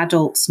said, the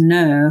adults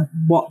know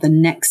what the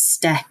next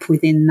step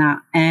within that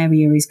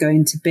area is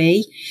going to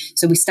be.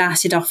 So we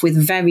started off with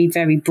very,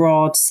 very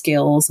broad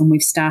skills, and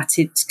we've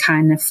started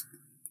kind of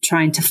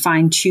trying to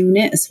fine tune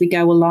it as we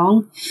go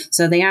along.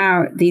 So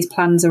these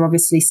plans are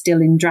obviously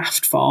still in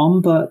draft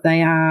form, but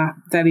they are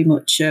very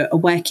much a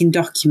working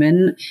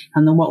document,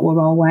 and then what we're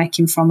all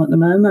working from at the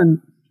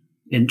moment.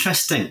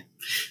 Interesting.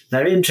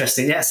 Very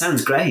interesting. Yeah,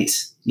 sounds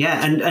great.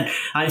 Yeah, and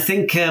I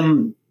think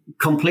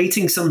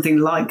completing something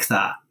like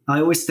that, I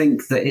always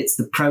think that it's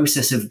the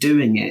process of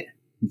doing it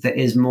that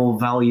is more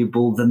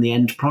valuable than the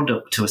end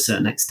product to a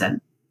certain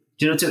extent.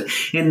 Do you know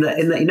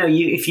what I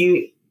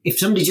mean? If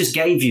somebody just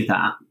gave you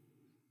that,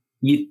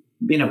 you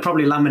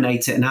probably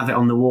laminate it and have it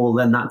on the wall,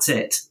 then that's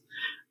it.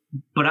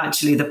 But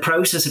actually, the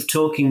process of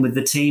talking with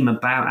the team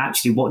about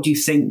actually what do you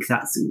think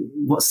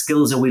what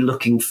skills are we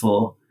looking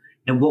for?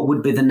 And what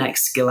would be the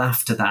next skill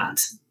after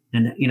that?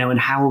 And, and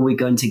how are we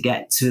going to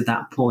get to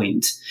that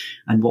point?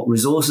 And what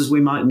resources we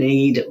might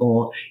need,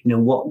 or,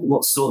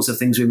 what sorts of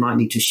things we might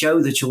need to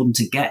show the children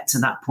to get to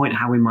that point,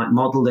 how we might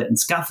model it and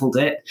scaffold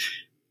it.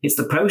 It's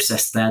the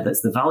process there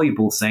that's the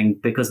valuable thing,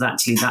 because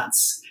actually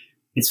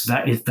it's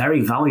very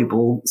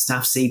valuable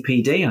staff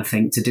CPD, I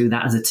think, to do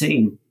that as a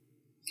team.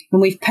 And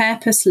we've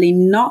purposely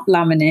not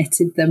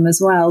laminated them as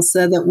well,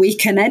 so that we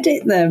can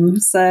edit them.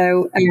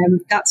 So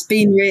that's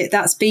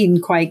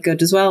been quite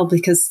good as well,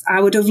 because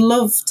I would have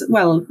loved,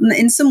 well,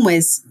 in some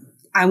ways,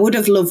 I would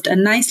have loved a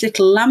nice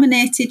little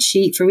laminated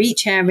sheet for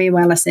each area.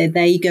 Well, I say,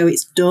 there you go,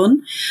 it's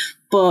done.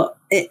 But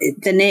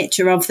the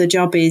nature of the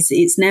job is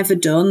it's never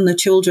done. The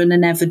children are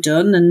never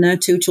done, and no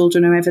two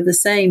children are ever the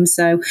same.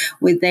 So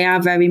they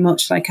are very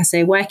much, like I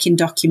say, working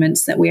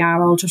documents that we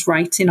are all just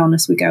writing on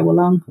as we go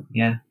along.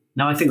 Yeah.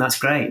 No, I think that's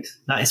great.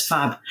 That is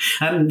fab.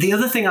 The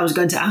other thing I was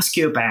going to ask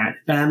you about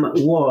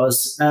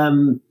was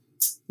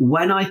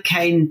when I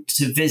came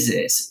to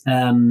visit,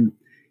 kind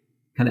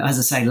of, as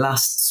I say,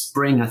 last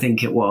spring, I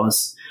think it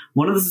was,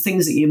 one of the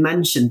things that you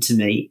mentioned to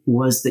me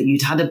was that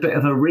you'd had a bit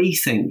of a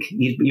rethink.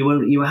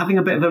 You were having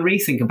a bit of a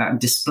rethink about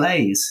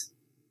displays.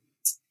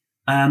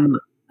 And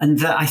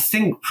that I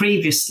think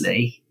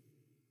previously,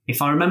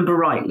 if I remember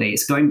rightly,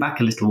 it's going back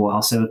a little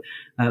while, so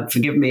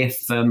forgive me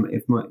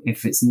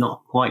if it's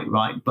not quite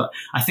right, but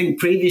I think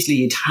previously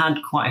you'd had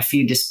quite a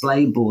few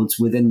display boards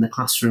within the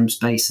classroom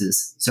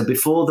spaces. So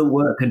before the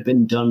work had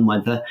been done,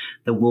 where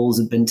the walls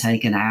had been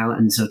taken out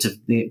and sort of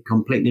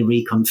completely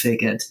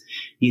reconfigured,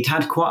 you'd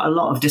had quite a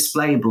lot of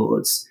display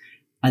boards,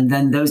 and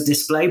then those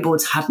display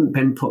boards hadn't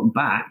been put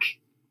back.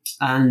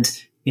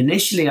 And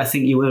initially, I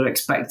think you were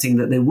expecting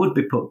that they would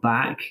be put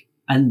back,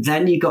 and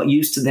then you got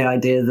used to the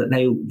idea that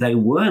they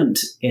weren't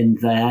in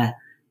there,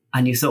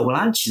 and you thought, well,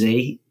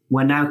 actually,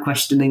 we're now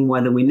questioning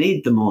whether we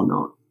need them or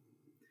not.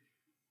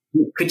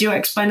 Could you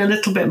explain a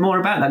little bit more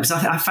about that?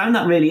 Because I found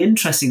that really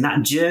interesting,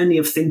 that journey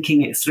of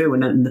thinking it through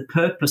and the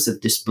purpose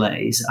of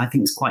displays. I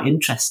think it's quite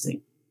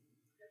interesting.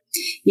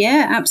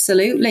 Yeah,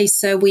 absolutely.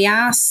 So we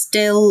are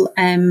still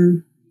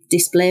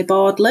display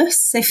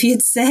boardless, if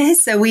you'd say.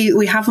 So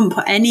we haven't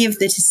put any of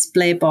the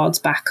display boards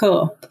back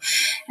up.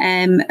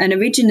 And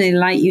originally,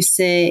 like you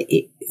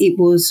say, it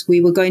was,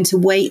 we were going to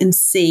wait and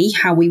see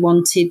how we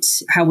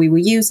were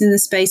using the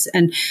space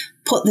and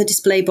put the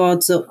display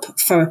boards up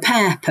for a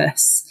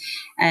purpose.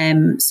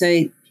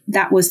 So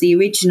that was the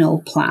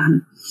original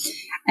plan.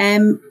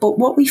 But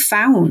what we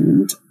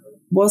found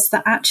was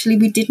that actually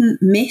we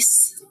didn't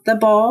miss the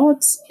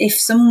boards.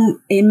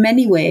 In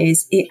many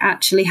ways, it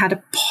actually had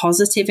a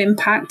positive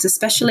impact,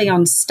 especially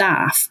on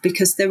staff,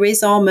 because there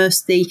is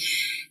almost the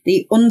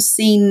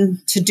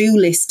unseen to-do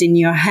list in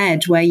your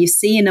head where you're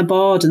seeing a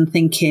board and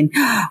thinking,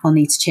 I'll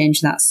need to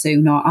change that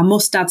soon, or I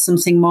must add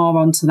something more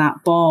onto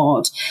that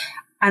board.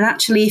 And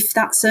actually, if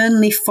that's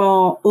only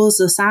for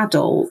us as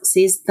adults,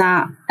 is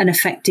that an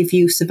effective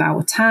use of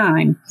our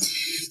time?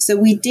 So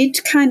we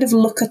did kind of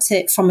look at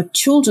it from a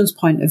children's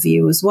point of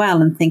view as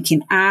well, and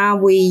thinking, are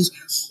we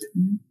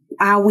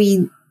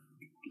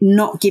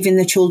not giving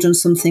the children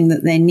something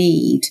that they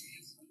need?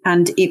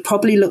 And it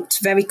probably looked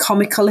very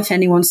comical if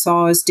anyone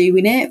saw us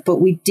doing it, but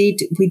we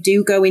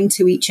do go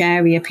into each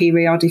area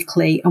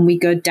periodically, and we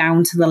go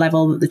down to the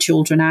level that the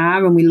children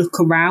are, and we look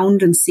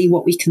around and see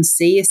what we can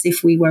see as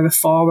if we were a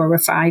 4 or a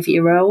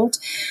 5-year-old.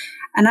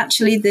 And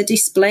actually the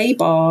display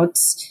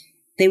boards,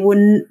 they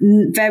were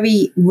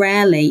very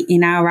rarely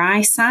in our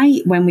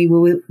eyesight when we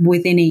were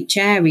within each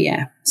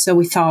area. So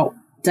we thought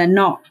they're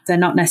not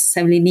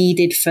necessarily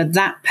needed for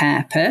that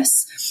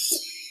purpose.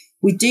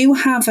 We do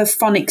have a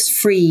phonics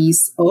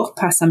freeze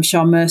up, as I'm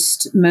sure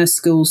most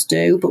schools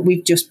do, but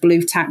we've just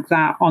blue tacked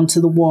that onto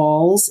the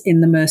walls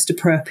in the most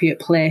appropriate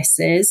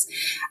places.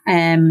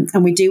 And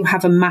we do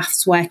have a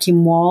maths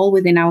working wall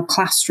within our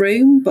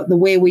classroom, but the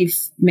way we've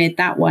made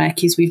that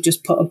work is we've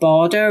just put a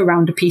border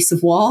around a piece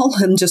of wall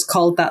and just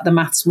called that the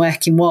maths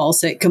working wall,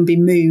 so it can be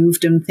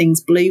moved and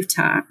things blue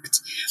tacked.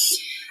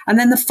 And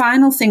then the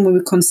final thing we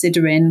were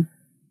considering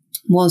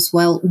was,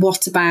 well,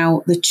 what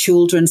about the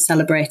children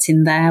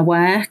celebrating their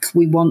work?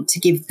 We want to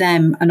give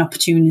them an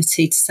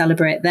opportunity to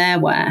celebrate their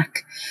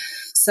work.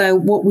 So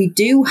what we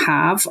do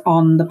have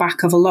on the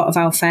back of a lot of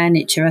our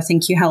furniture, I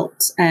think you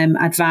helped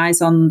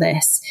advise on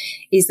this,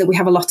 is that we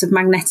have a lot of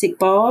magnetic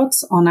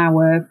boards on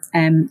our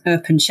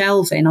open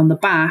shelving on the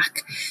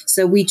back.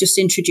 So we just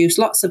introduce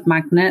lots of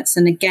magnets,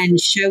 and again,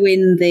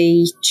 showing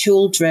the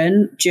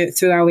children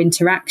through our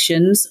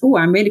interactions, oh,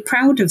 I'm really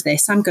proud of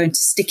this, I'm going to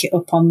stick it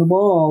up on the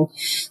wall.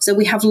 So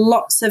we have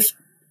lots of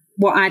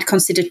what I'd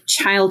consider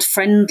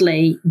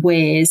child-friendly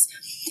ways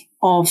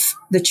of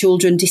the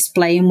children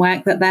displaying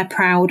work that they're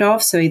proud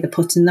of. So either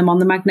putting them on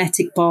the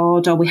magnetic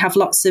board, or we have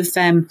lots of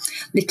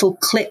little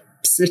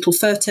clips, little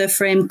photo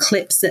frame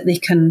clips that they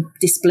can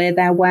display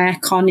their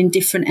work on in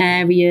different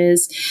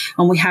areas.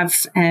 And we have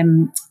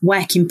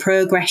work in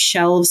progress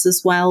shelves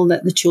as well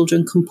that the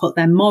children can put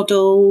their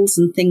models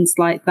and things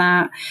like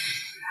that.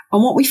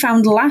 And what we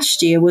found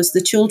last year was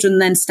the children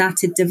then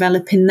started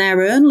developing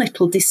their own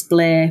little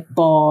display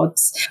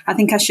boards. I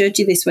think I showed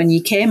you this when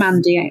you came,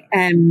 Andy.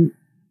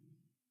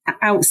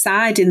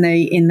 Outside in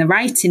the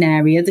writing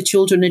area, the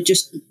children had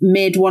just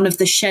made one of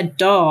the shed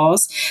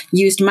doors,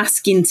 used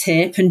masking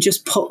tape, and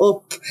just put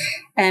up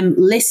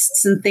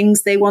lists and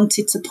things they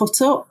wanted to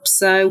put up.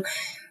 So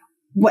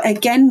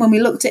again, when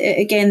we looked at it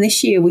again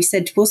this year, we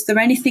said, was there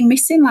anything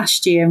missing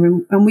last year?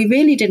 And we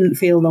really didn't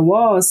feel there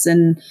was.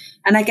 And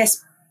I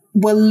guess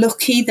we're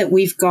lucky that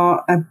we've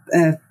got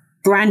a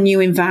brand new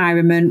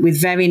environment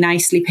with very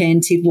nicely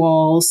painted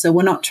walls. So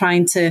we're not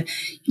trying to,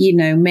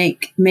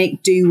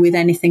 make do with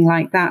anything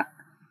like that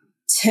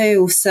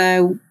too.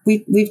 So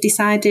we've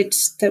decided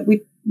that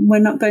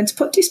we're not going to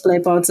put display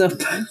boards up.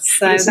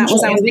 So that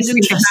was our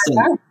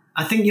interesting.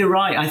 I think you're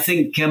right. I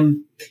think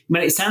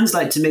it sounds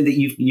like to me that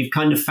you've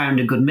kind of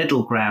found a good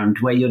middle ground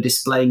where you're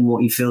displaying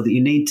what you feel that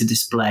you need to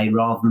display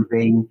rather than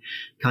being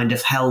kind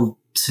of held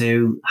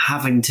to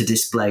having to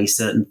display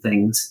certain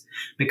things,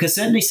 because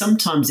certainly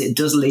sometimes it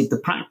does lead the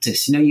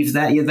practice.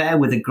 You're there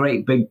with a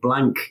great big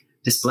blank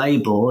display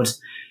board,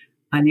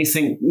 and you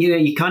think,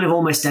 you kind of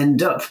almost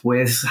end up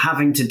with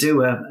having to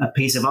do a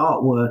piece of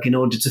artwork in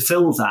order to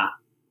fill that.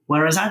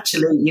 Whereas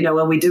actually,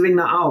 are we doing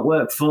that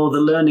artwork for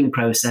the learning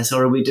process,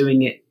 or are we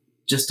doing it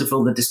just to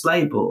fill the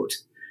display board?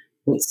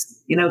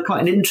 It's,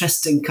 quite an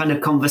interesting kind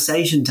of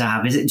conversation to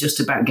have. Is it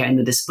just about getting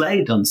the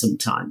display done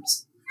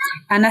sometimes?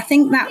 And I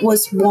think that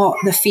was what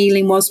the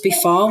feeling was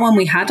before when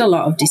we had a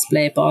lot of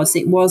display boards.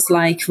 It was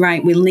like,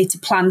 right, we'll need to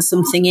plan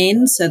something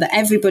in so that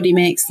everybody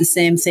makes the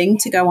same thing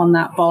to go on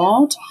that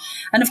board.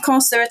 And of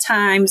course, there are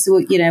times,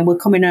 we're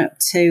coming up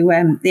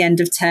to the end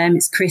of term,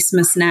 it's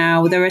Christmas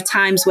now. There are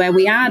times where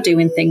we are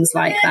doing things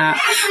like that.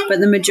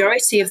 But the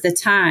majority of the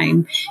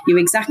time, you're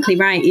exactly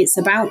right. It's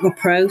about the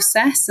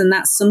process. And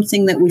that's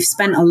something that we've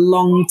spent a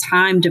long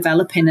time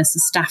developing as a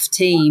staff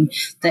team,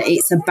 that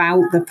it's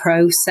about the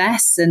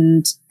process,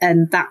 and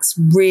that's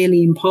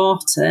really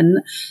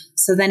important.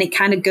 So then it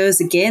kind of goes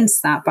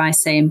against that by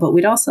saying, but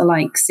we'd also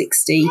like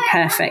 60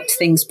 perfect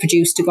things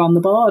produced to go on the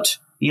board.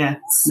 Yeah,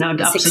 no,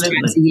 absolutely. 6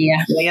 times a year.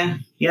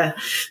 Yeah,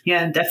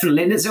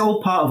 definitely. And it's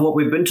all part of what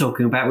we've been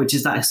talking about, which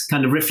is that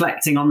kind of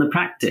reflecting on the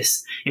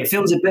practice. It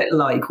feels a bit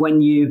like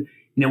when you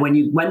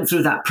went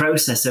through that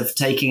process of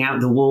taking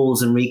out the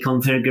walls and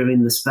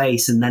reconfiguring the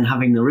space and then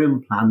having the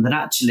room plan, that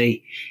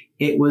actually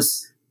it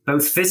was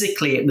both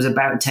physically, it was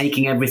about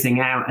taking everything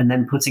out and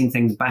then putting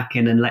things back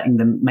in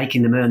and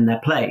making them earn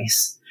their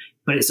place.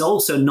 But it's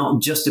also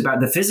not just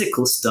about the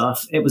physical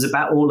stuff. It was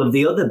about all of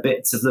the other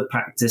bits of the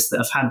practice that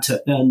have had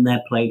to earn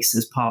their place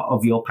as part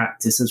of your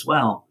practice as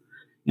well.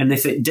 And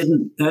if it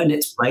didn't earn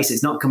its place,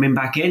 it's not coming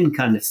back in,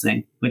 kind of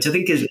thing, which I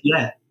think is,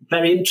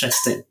 very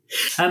interesting.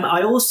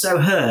 I also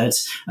heard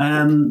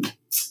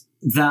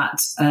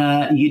that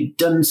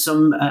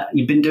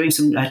you've been doing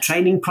some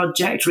training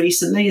project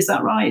recently. Is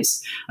that right?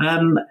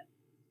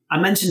 I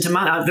mentioned to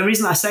the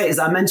reason I say it is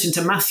I mentioned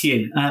to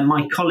Matthew,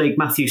 my colleague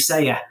Matthew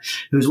Sayer,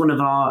 who's one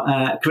of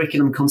our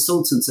curriculum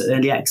consultants at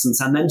Early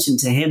Excellence. I mentioned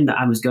to him that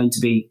I was going to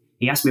be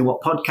he asked me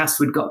what podcast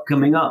we'd got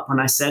coming up.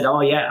 And I said,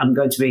 oh, yeah, I'm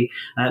going to be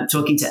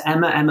talking to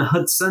Emma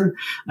Hudson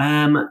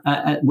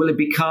at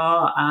Willoughby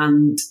Carr.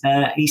 And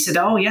he said,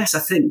 oh, yes, I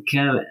think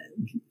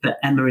that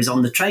Emma is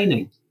on the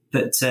training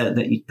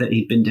that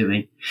he'd been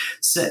doing.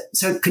 So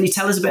can you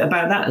tell us a bit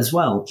about that as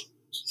well?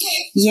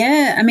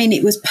 Yeah, I mean,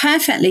 it was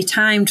perfectly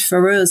timed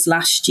for us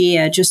last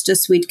year, just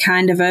as we'd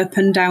kind of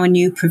opened our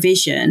new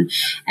provision.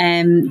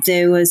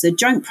 There was a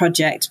joint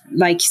project,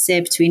 like you say,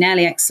 between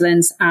Early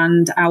Excellence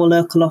and our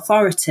local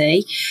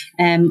authority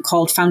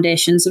called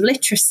Foundations of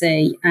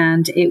Literacy.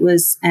 And it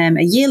was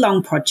a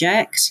year-long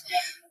project.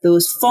 There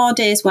was 4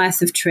 days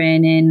worth of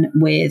training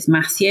with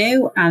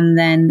Matthew, and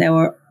then there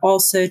were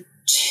also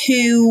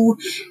 2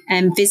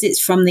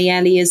 visits from the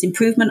early years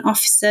improvement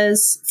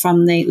officers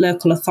from the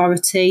local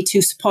authority,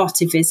 2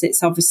 supportive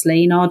visits,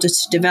 obviously, in order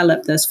to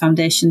develop those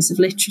foundations of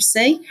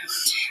literacy.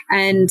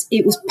 And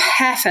it was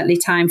perfectly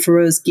timed for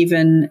us,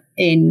 given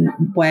in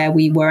where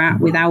we were at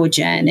with our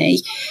journey.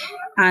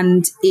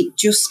 And it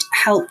just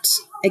helped.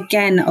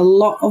 Again, a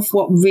lot of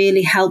what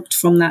really helped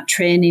from that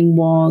training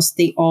was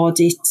the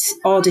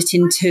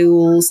auditing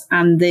tools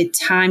and the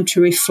time to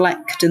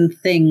reflect and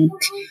think.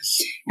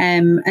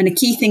 And a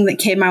key thing that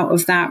came out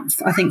of that,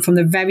 I think, from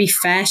the very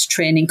first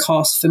training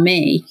course for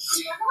me,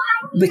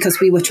 because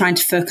we were trying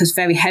to focus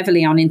very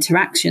heavily on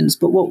interactions,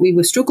 but what we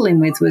were struggling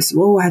with was,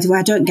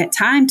 I don't get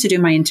time to do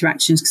my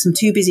interactions because I'm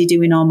too busy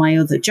doing all my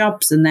other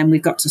jobs, and then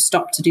we've got to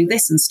stop to do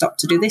this and stop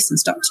to do this and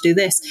stop to do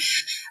this.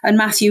 And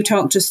Matthew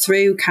talked us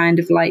through kind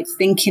of like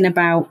thinking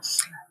about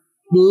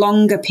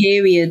longer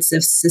periods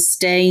of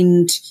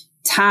sustained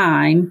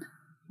time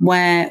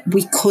where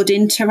we could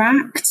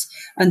interact.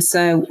 And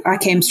so I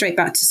came straight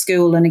back to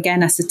school. And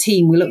again, as a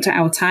team, we looked at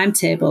our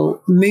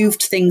timetable,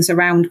 moved things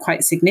around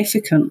quite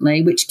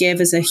significantly, which gave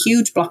us a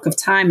huge block of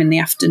time in the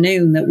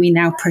afternoon that we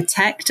now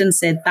protect and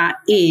said that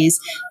is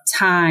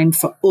time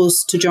for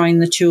us to join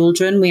the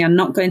children. We are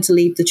not going to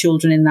leave the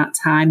children in that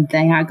time.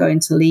 They are going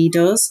to lead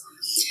us.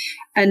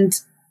 And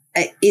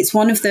it's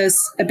one of those,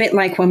 a bit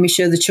like when we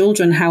show the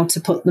children how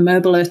to put the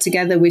mobile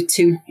together with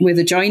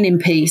a joining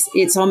piece.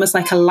 It's almost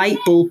like a light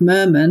bulb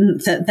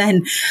moment that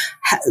then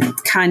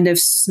kind of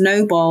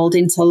snowballed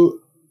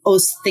into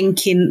us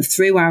thinking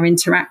through our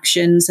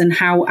interactions and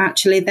how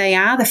actually they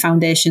are the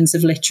foundations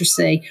of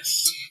literacy.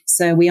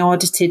 So we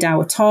audited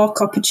our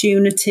talk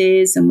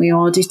opportunities and we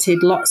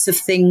audited lots of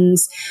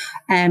things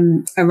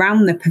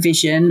around the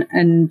provision.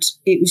 And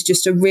it was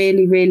just a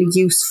really, really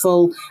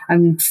useful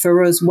and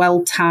for us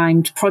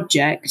well-timed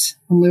project.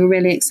 And we were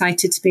really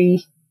excited to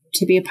be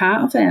a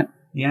part of it.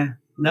 Yeah.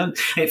 No,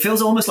 it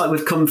feels almost like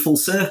we've come full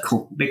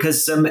circle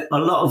because a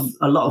lot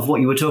of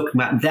what you were talking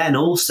about then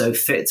also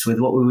fits with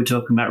what we were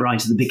talking about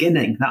right at the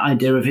beginning. That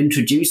idea of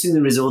introducing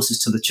the resources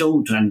to the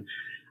children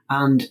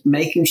and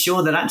making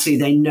sure that actually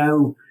they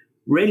know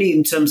really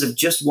in terms of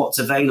just what's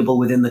available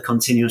within the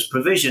continuous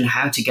provision,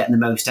 how to get the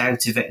most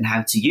out of it and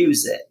how to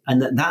use it.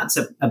 And that's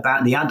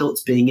about the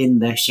adults being in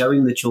there,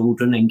 showing the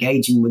children,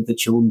 engaging with the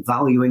children,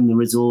 valuing the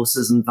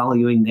resources and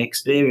valuing the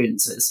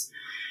experiences.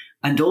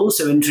 And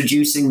also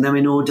introducing them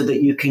in order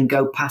that you can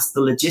go past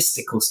the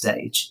logistical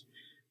stage.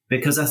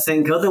 Because I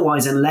think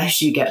otherwise,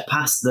 unless you get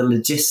past the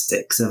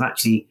logistics of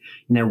actually,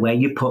 where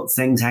you put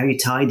things, how you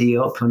tidy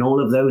up and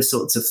all of those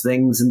sorts of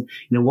things and,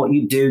 what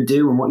you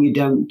do and what you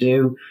don't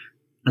do,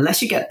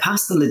 unless you get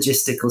past the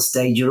logistical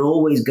stage, you're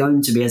always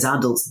going to be, as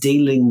adults,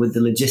 dealing with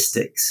the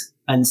logistics.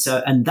 And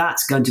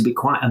that's going to be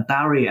quite a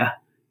barrier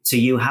to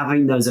you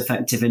having those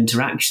effective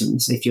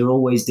interactions if you're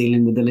always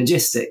dealing with the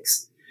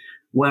logistics.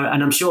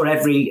 And I'm sure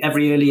every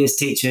early years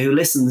teacher who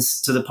listens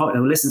to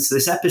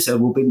this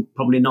episode will be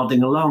probably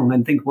nodding along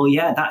and think, well,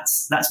 yeah,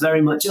 that's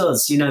very much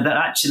us.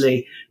 That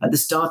actually at the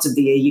start of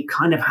the year, you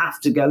kind of have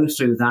to go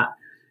through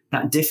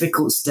that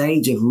difficult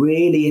stage of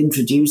really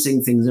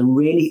introducing things and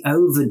really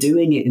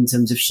overdoing it in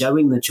terms of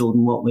showing the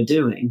children what we're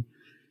doing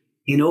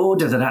in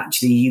order that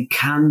actually you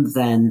can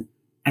then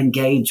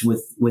engage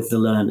with the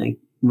learning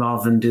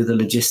rather than do the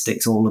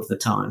logistics all of the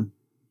time.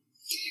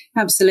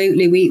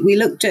 Absolutely. We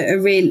looked at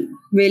a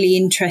really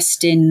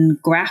interesting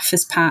graph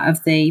as part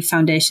of the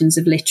Foundations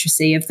of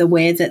Literacy of the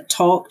way that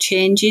talk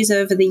changes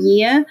over the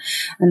year.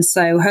 And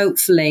so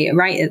hopefully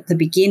right at the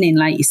beginning,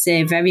 like you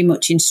say, very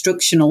much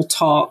instructional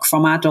talk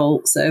from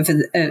adults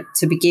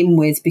to begin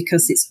with,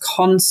 because it's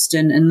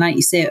constant. And like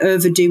you say,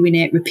 overdoing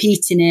it,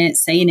 repeating it,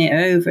 saying it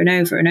over and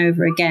over and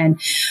over again.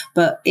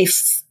 But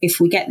if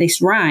we get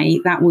this right,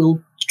 that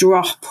will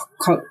drop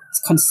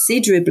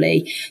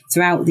considerably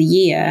throughout the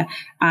year,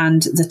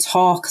 and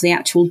the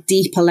actual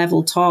deeper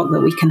level talk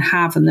that we can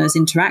have and those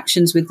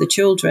interactions with the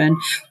children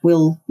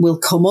will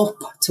come up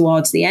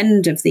towards the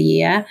end of the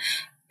year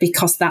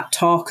because that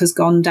talk has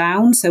gone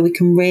down, so we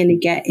can really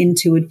get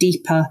into a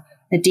deeper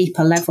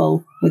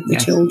level with the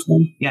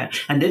children. Yeah,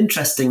 and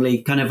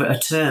interestingly, kind of a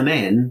term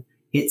in,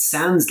 it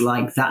sounds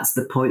like that's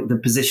the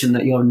position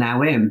that you're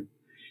now in.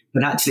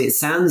 But actually, it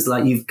sounds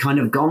like you've kind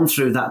of gone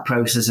through that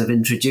process of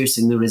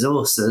introducing the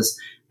resources,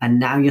 and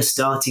now you're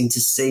starting to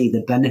see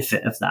the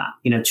benefit of that.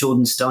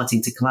 Children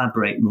starting to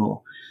collaborate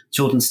more,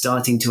 children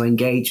starting to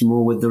engage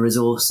more with the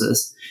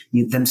resources,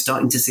 them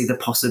starting to see the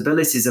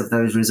possibilities of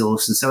those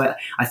resources. So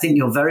I think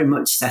you're very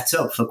much set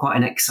up for quite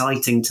an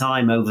exciting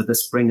time over the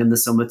spring and the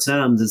summer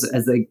terms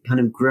as they kind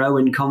of grow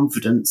in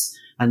confidence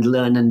and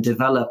learn and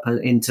develop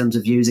in terms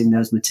of using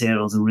those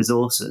materials and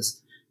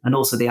resources, and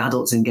also the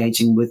adults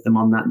engaging with them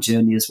on that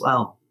journey as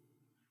well.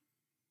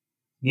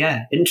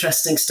 Yeah,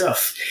 interesting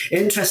stuff.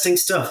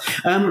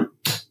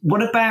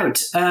 What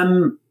about,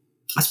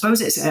 I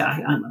suppose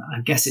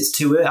I guess it's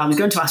too early. I was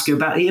going to ask you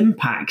about the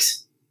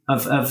impact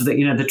of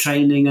the, the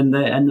training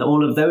and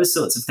all of those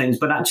sorts of things,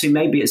 but actually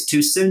maybe it's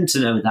too soon to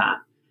know that.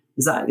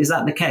 Is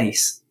that the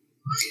case?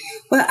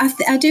 Well,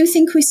 I do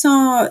think we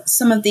saw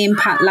some of the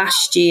impact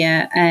last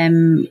year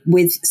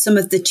with some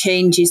of the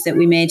changes that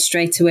we made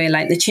straight away,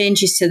 like the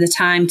changes to the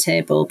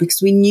timetable,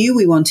 because we knew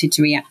we wanted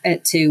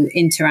to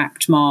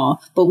interact more,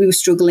 but we were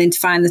struggling to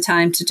find the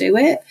time to do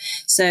it.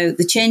 So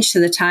the change to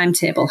the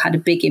timetable had a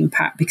big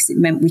impact because it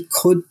meant we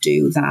could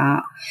do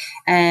that.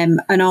 And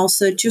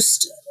also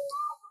just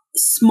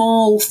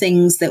small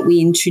things that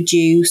we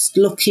introduced,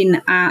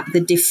 looking at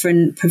the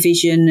different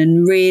provision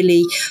and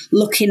really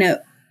looking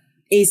at,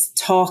 is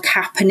talk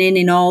happening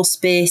in all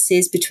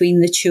spaces between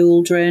the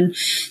children?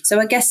 So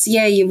I guess,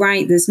 yeah, you're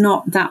right. There's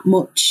not that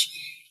much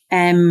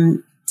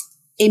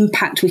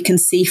impact we can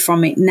see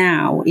from it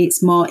now.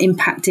 It's more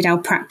impacted our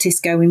practice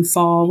going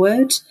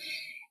forward.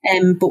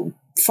 But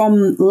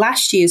from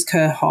last year's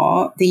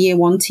cohort, the Year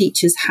 1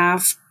 teachers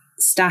have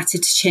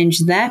started to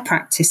change their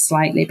practice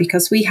slightly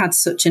because we had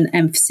such an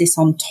emphasis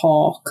on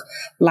talk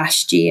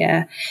last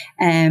year.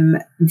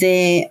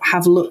 They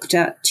have looked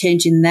at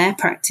changing their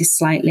practice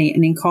slightly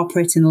and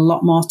incorporating a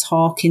lot more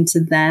talk into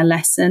their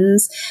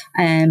lessons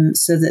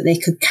so that they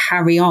could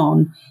carry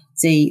on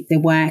the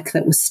work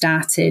that was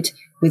started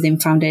within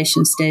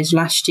foundation stage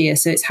last year.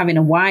 So it's having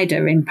a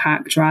wider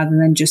impact rather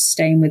than just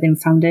staying within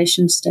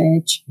foundation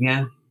stage.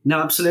 Yeah. No,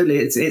 absolutely.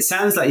 It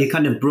sounds like you're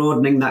kind of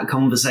broadening that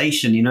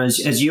conversation,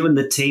 as you and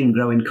the team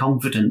grow in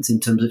confidence in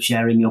terms of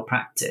sharing your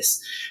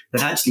practice,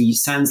 that actually it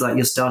sounds like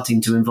you're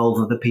starting to involve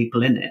other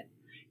people in it,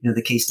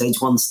 the Key Stage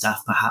 1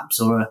 staff perhaps,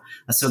 or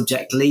a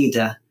subject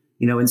leader,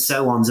 and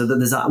so on, so that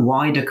there's that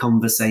wider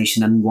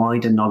conversation and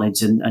wider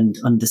knowledge and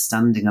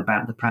understanding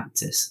about the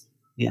practice.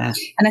 Yeah.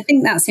 And I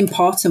think that's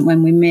important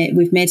when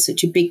we've made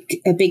such a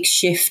big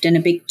shift and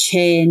a big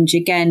change.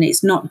 Again,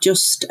 it's not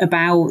just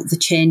about the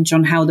change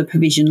on how the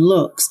provision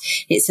looks.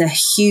 It's a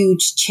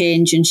huge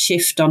change and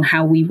shift on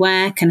how we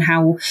work and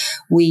how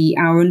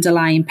our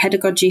underlying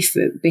pedagogy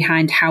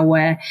behind how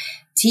we're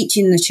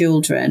teaching the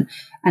children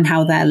and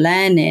how they're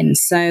learning.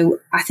 So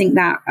I think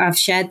that I've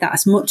shared that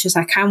as much as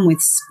I can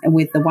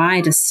with the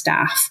wider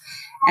staff,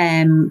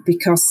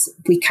 because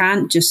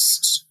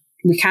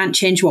we can't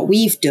change what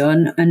we've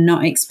done and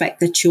not expect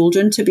the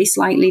children to be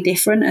slightly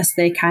different as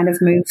they kind of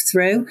move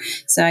through.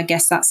 So I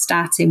guess that's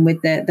starting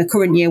with the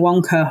current Year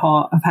 1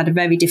 cohort. I've had a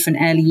very different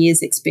early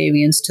years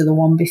experience to the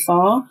one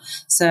before.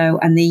 So,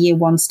 and the Year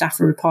 1 staff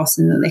are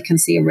reporting that they can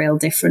see a real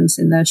difference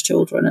in those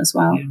children as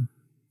well. Yeah.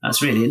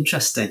 That's really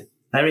interesting.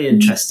 Very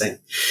interesting.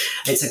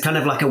 It's a kind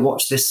of like a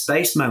watch this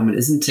space moment,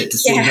 isn't it? To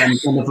see them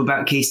kind of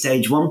about Key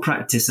Stage 1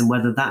 practice and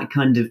whether that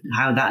kind of,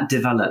 how that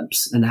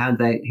develops and how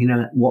they,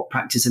 what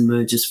practice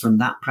emerges from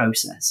that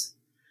process.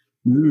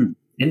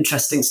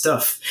 Interesting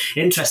stuff.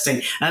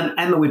 Interesting.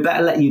 Emma, we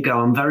better let you go.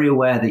 I'm very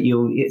aware that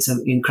it's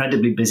an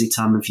incredibly busy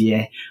time of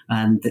year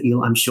and that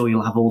I'm sure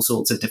you'll have all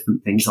sorts of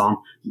different things on.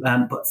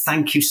 But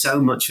thank you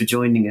so much for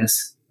joining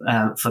us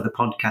for the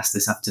podcast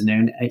this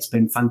afternoon. It's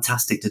been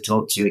fantastic to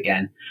talk to you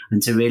again and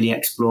to really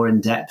explore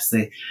in depth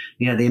the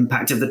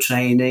impact of the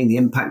training, the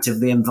impact of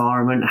the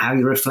environment, how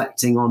you're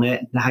reflecting on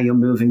it, how you're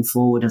moving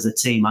forward as a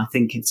team. I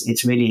think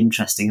it's really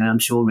interesting and I'm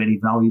sure really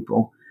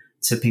valuable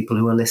to people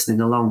who are listening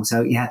along.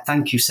 So yeah,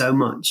 thank you so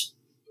much.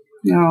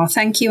 Oh,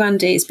 thank you,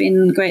 Andy. It's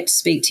been great to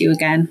speak to you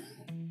again.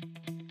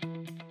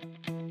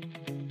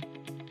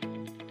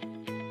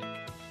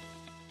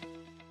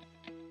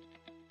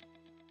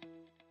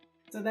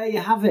 So there you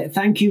have it.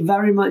 Thank you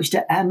very much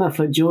to Emma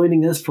for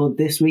joining us for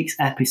this week's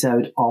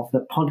episode of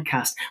the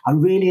podcast. I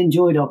really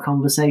enjoyed our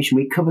conversation.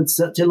 We covered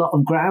such a lot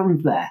of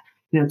ground there,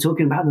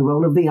 talking about the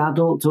role of the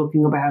adult,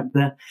 talking about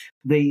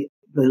the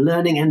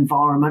learning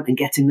environment and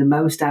getting the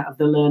most out of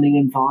the learning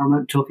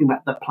environment, talking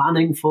about the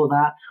planning for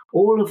that,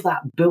 all of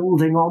that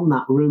building on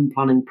that room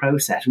planning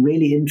process.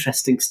 Really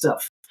interesting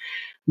stuff.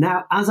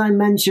 Now, as I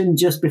mentioned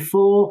just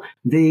before,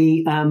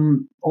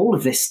 all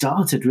of this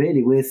started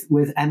really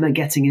with Emma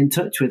getting in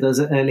touch with us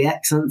at Early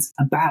Excellence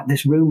about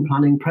this room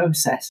planning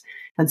process.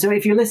 And so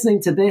if you're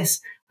listening to this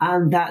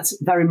and that's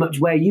very much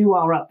where you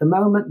are at the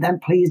moment, then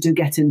please do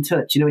get in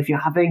touch. If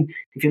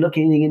you're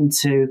looking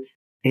into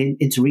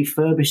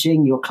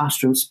refurbishing your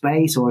classroom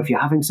space, or if you're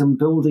having some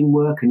building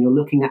work and you're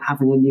looking at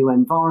having a new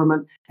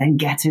environment, then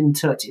get in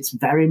touch. It's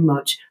very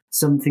much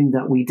something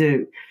that we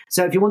do.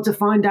 So if you want to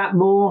find out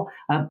more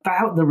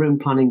about the room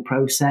planning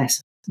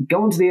process,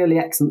 go onto the Early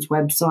Excellence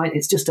website.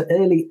 It's just at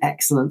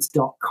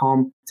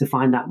earlyexcellence.com to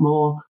find out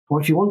more.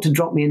 Or if you want to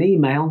drop me an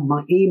email,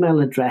 my email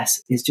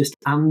address is just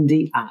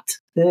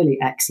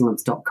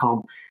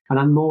andy@earlyexcellence.com. And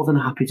I'm more than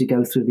happy to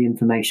go through the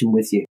information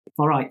with you.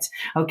 All right.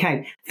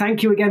 Okay.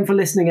 Thank you again for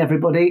listening,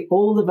 everybody.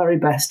 All the very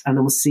best, and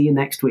I will see you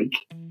next week.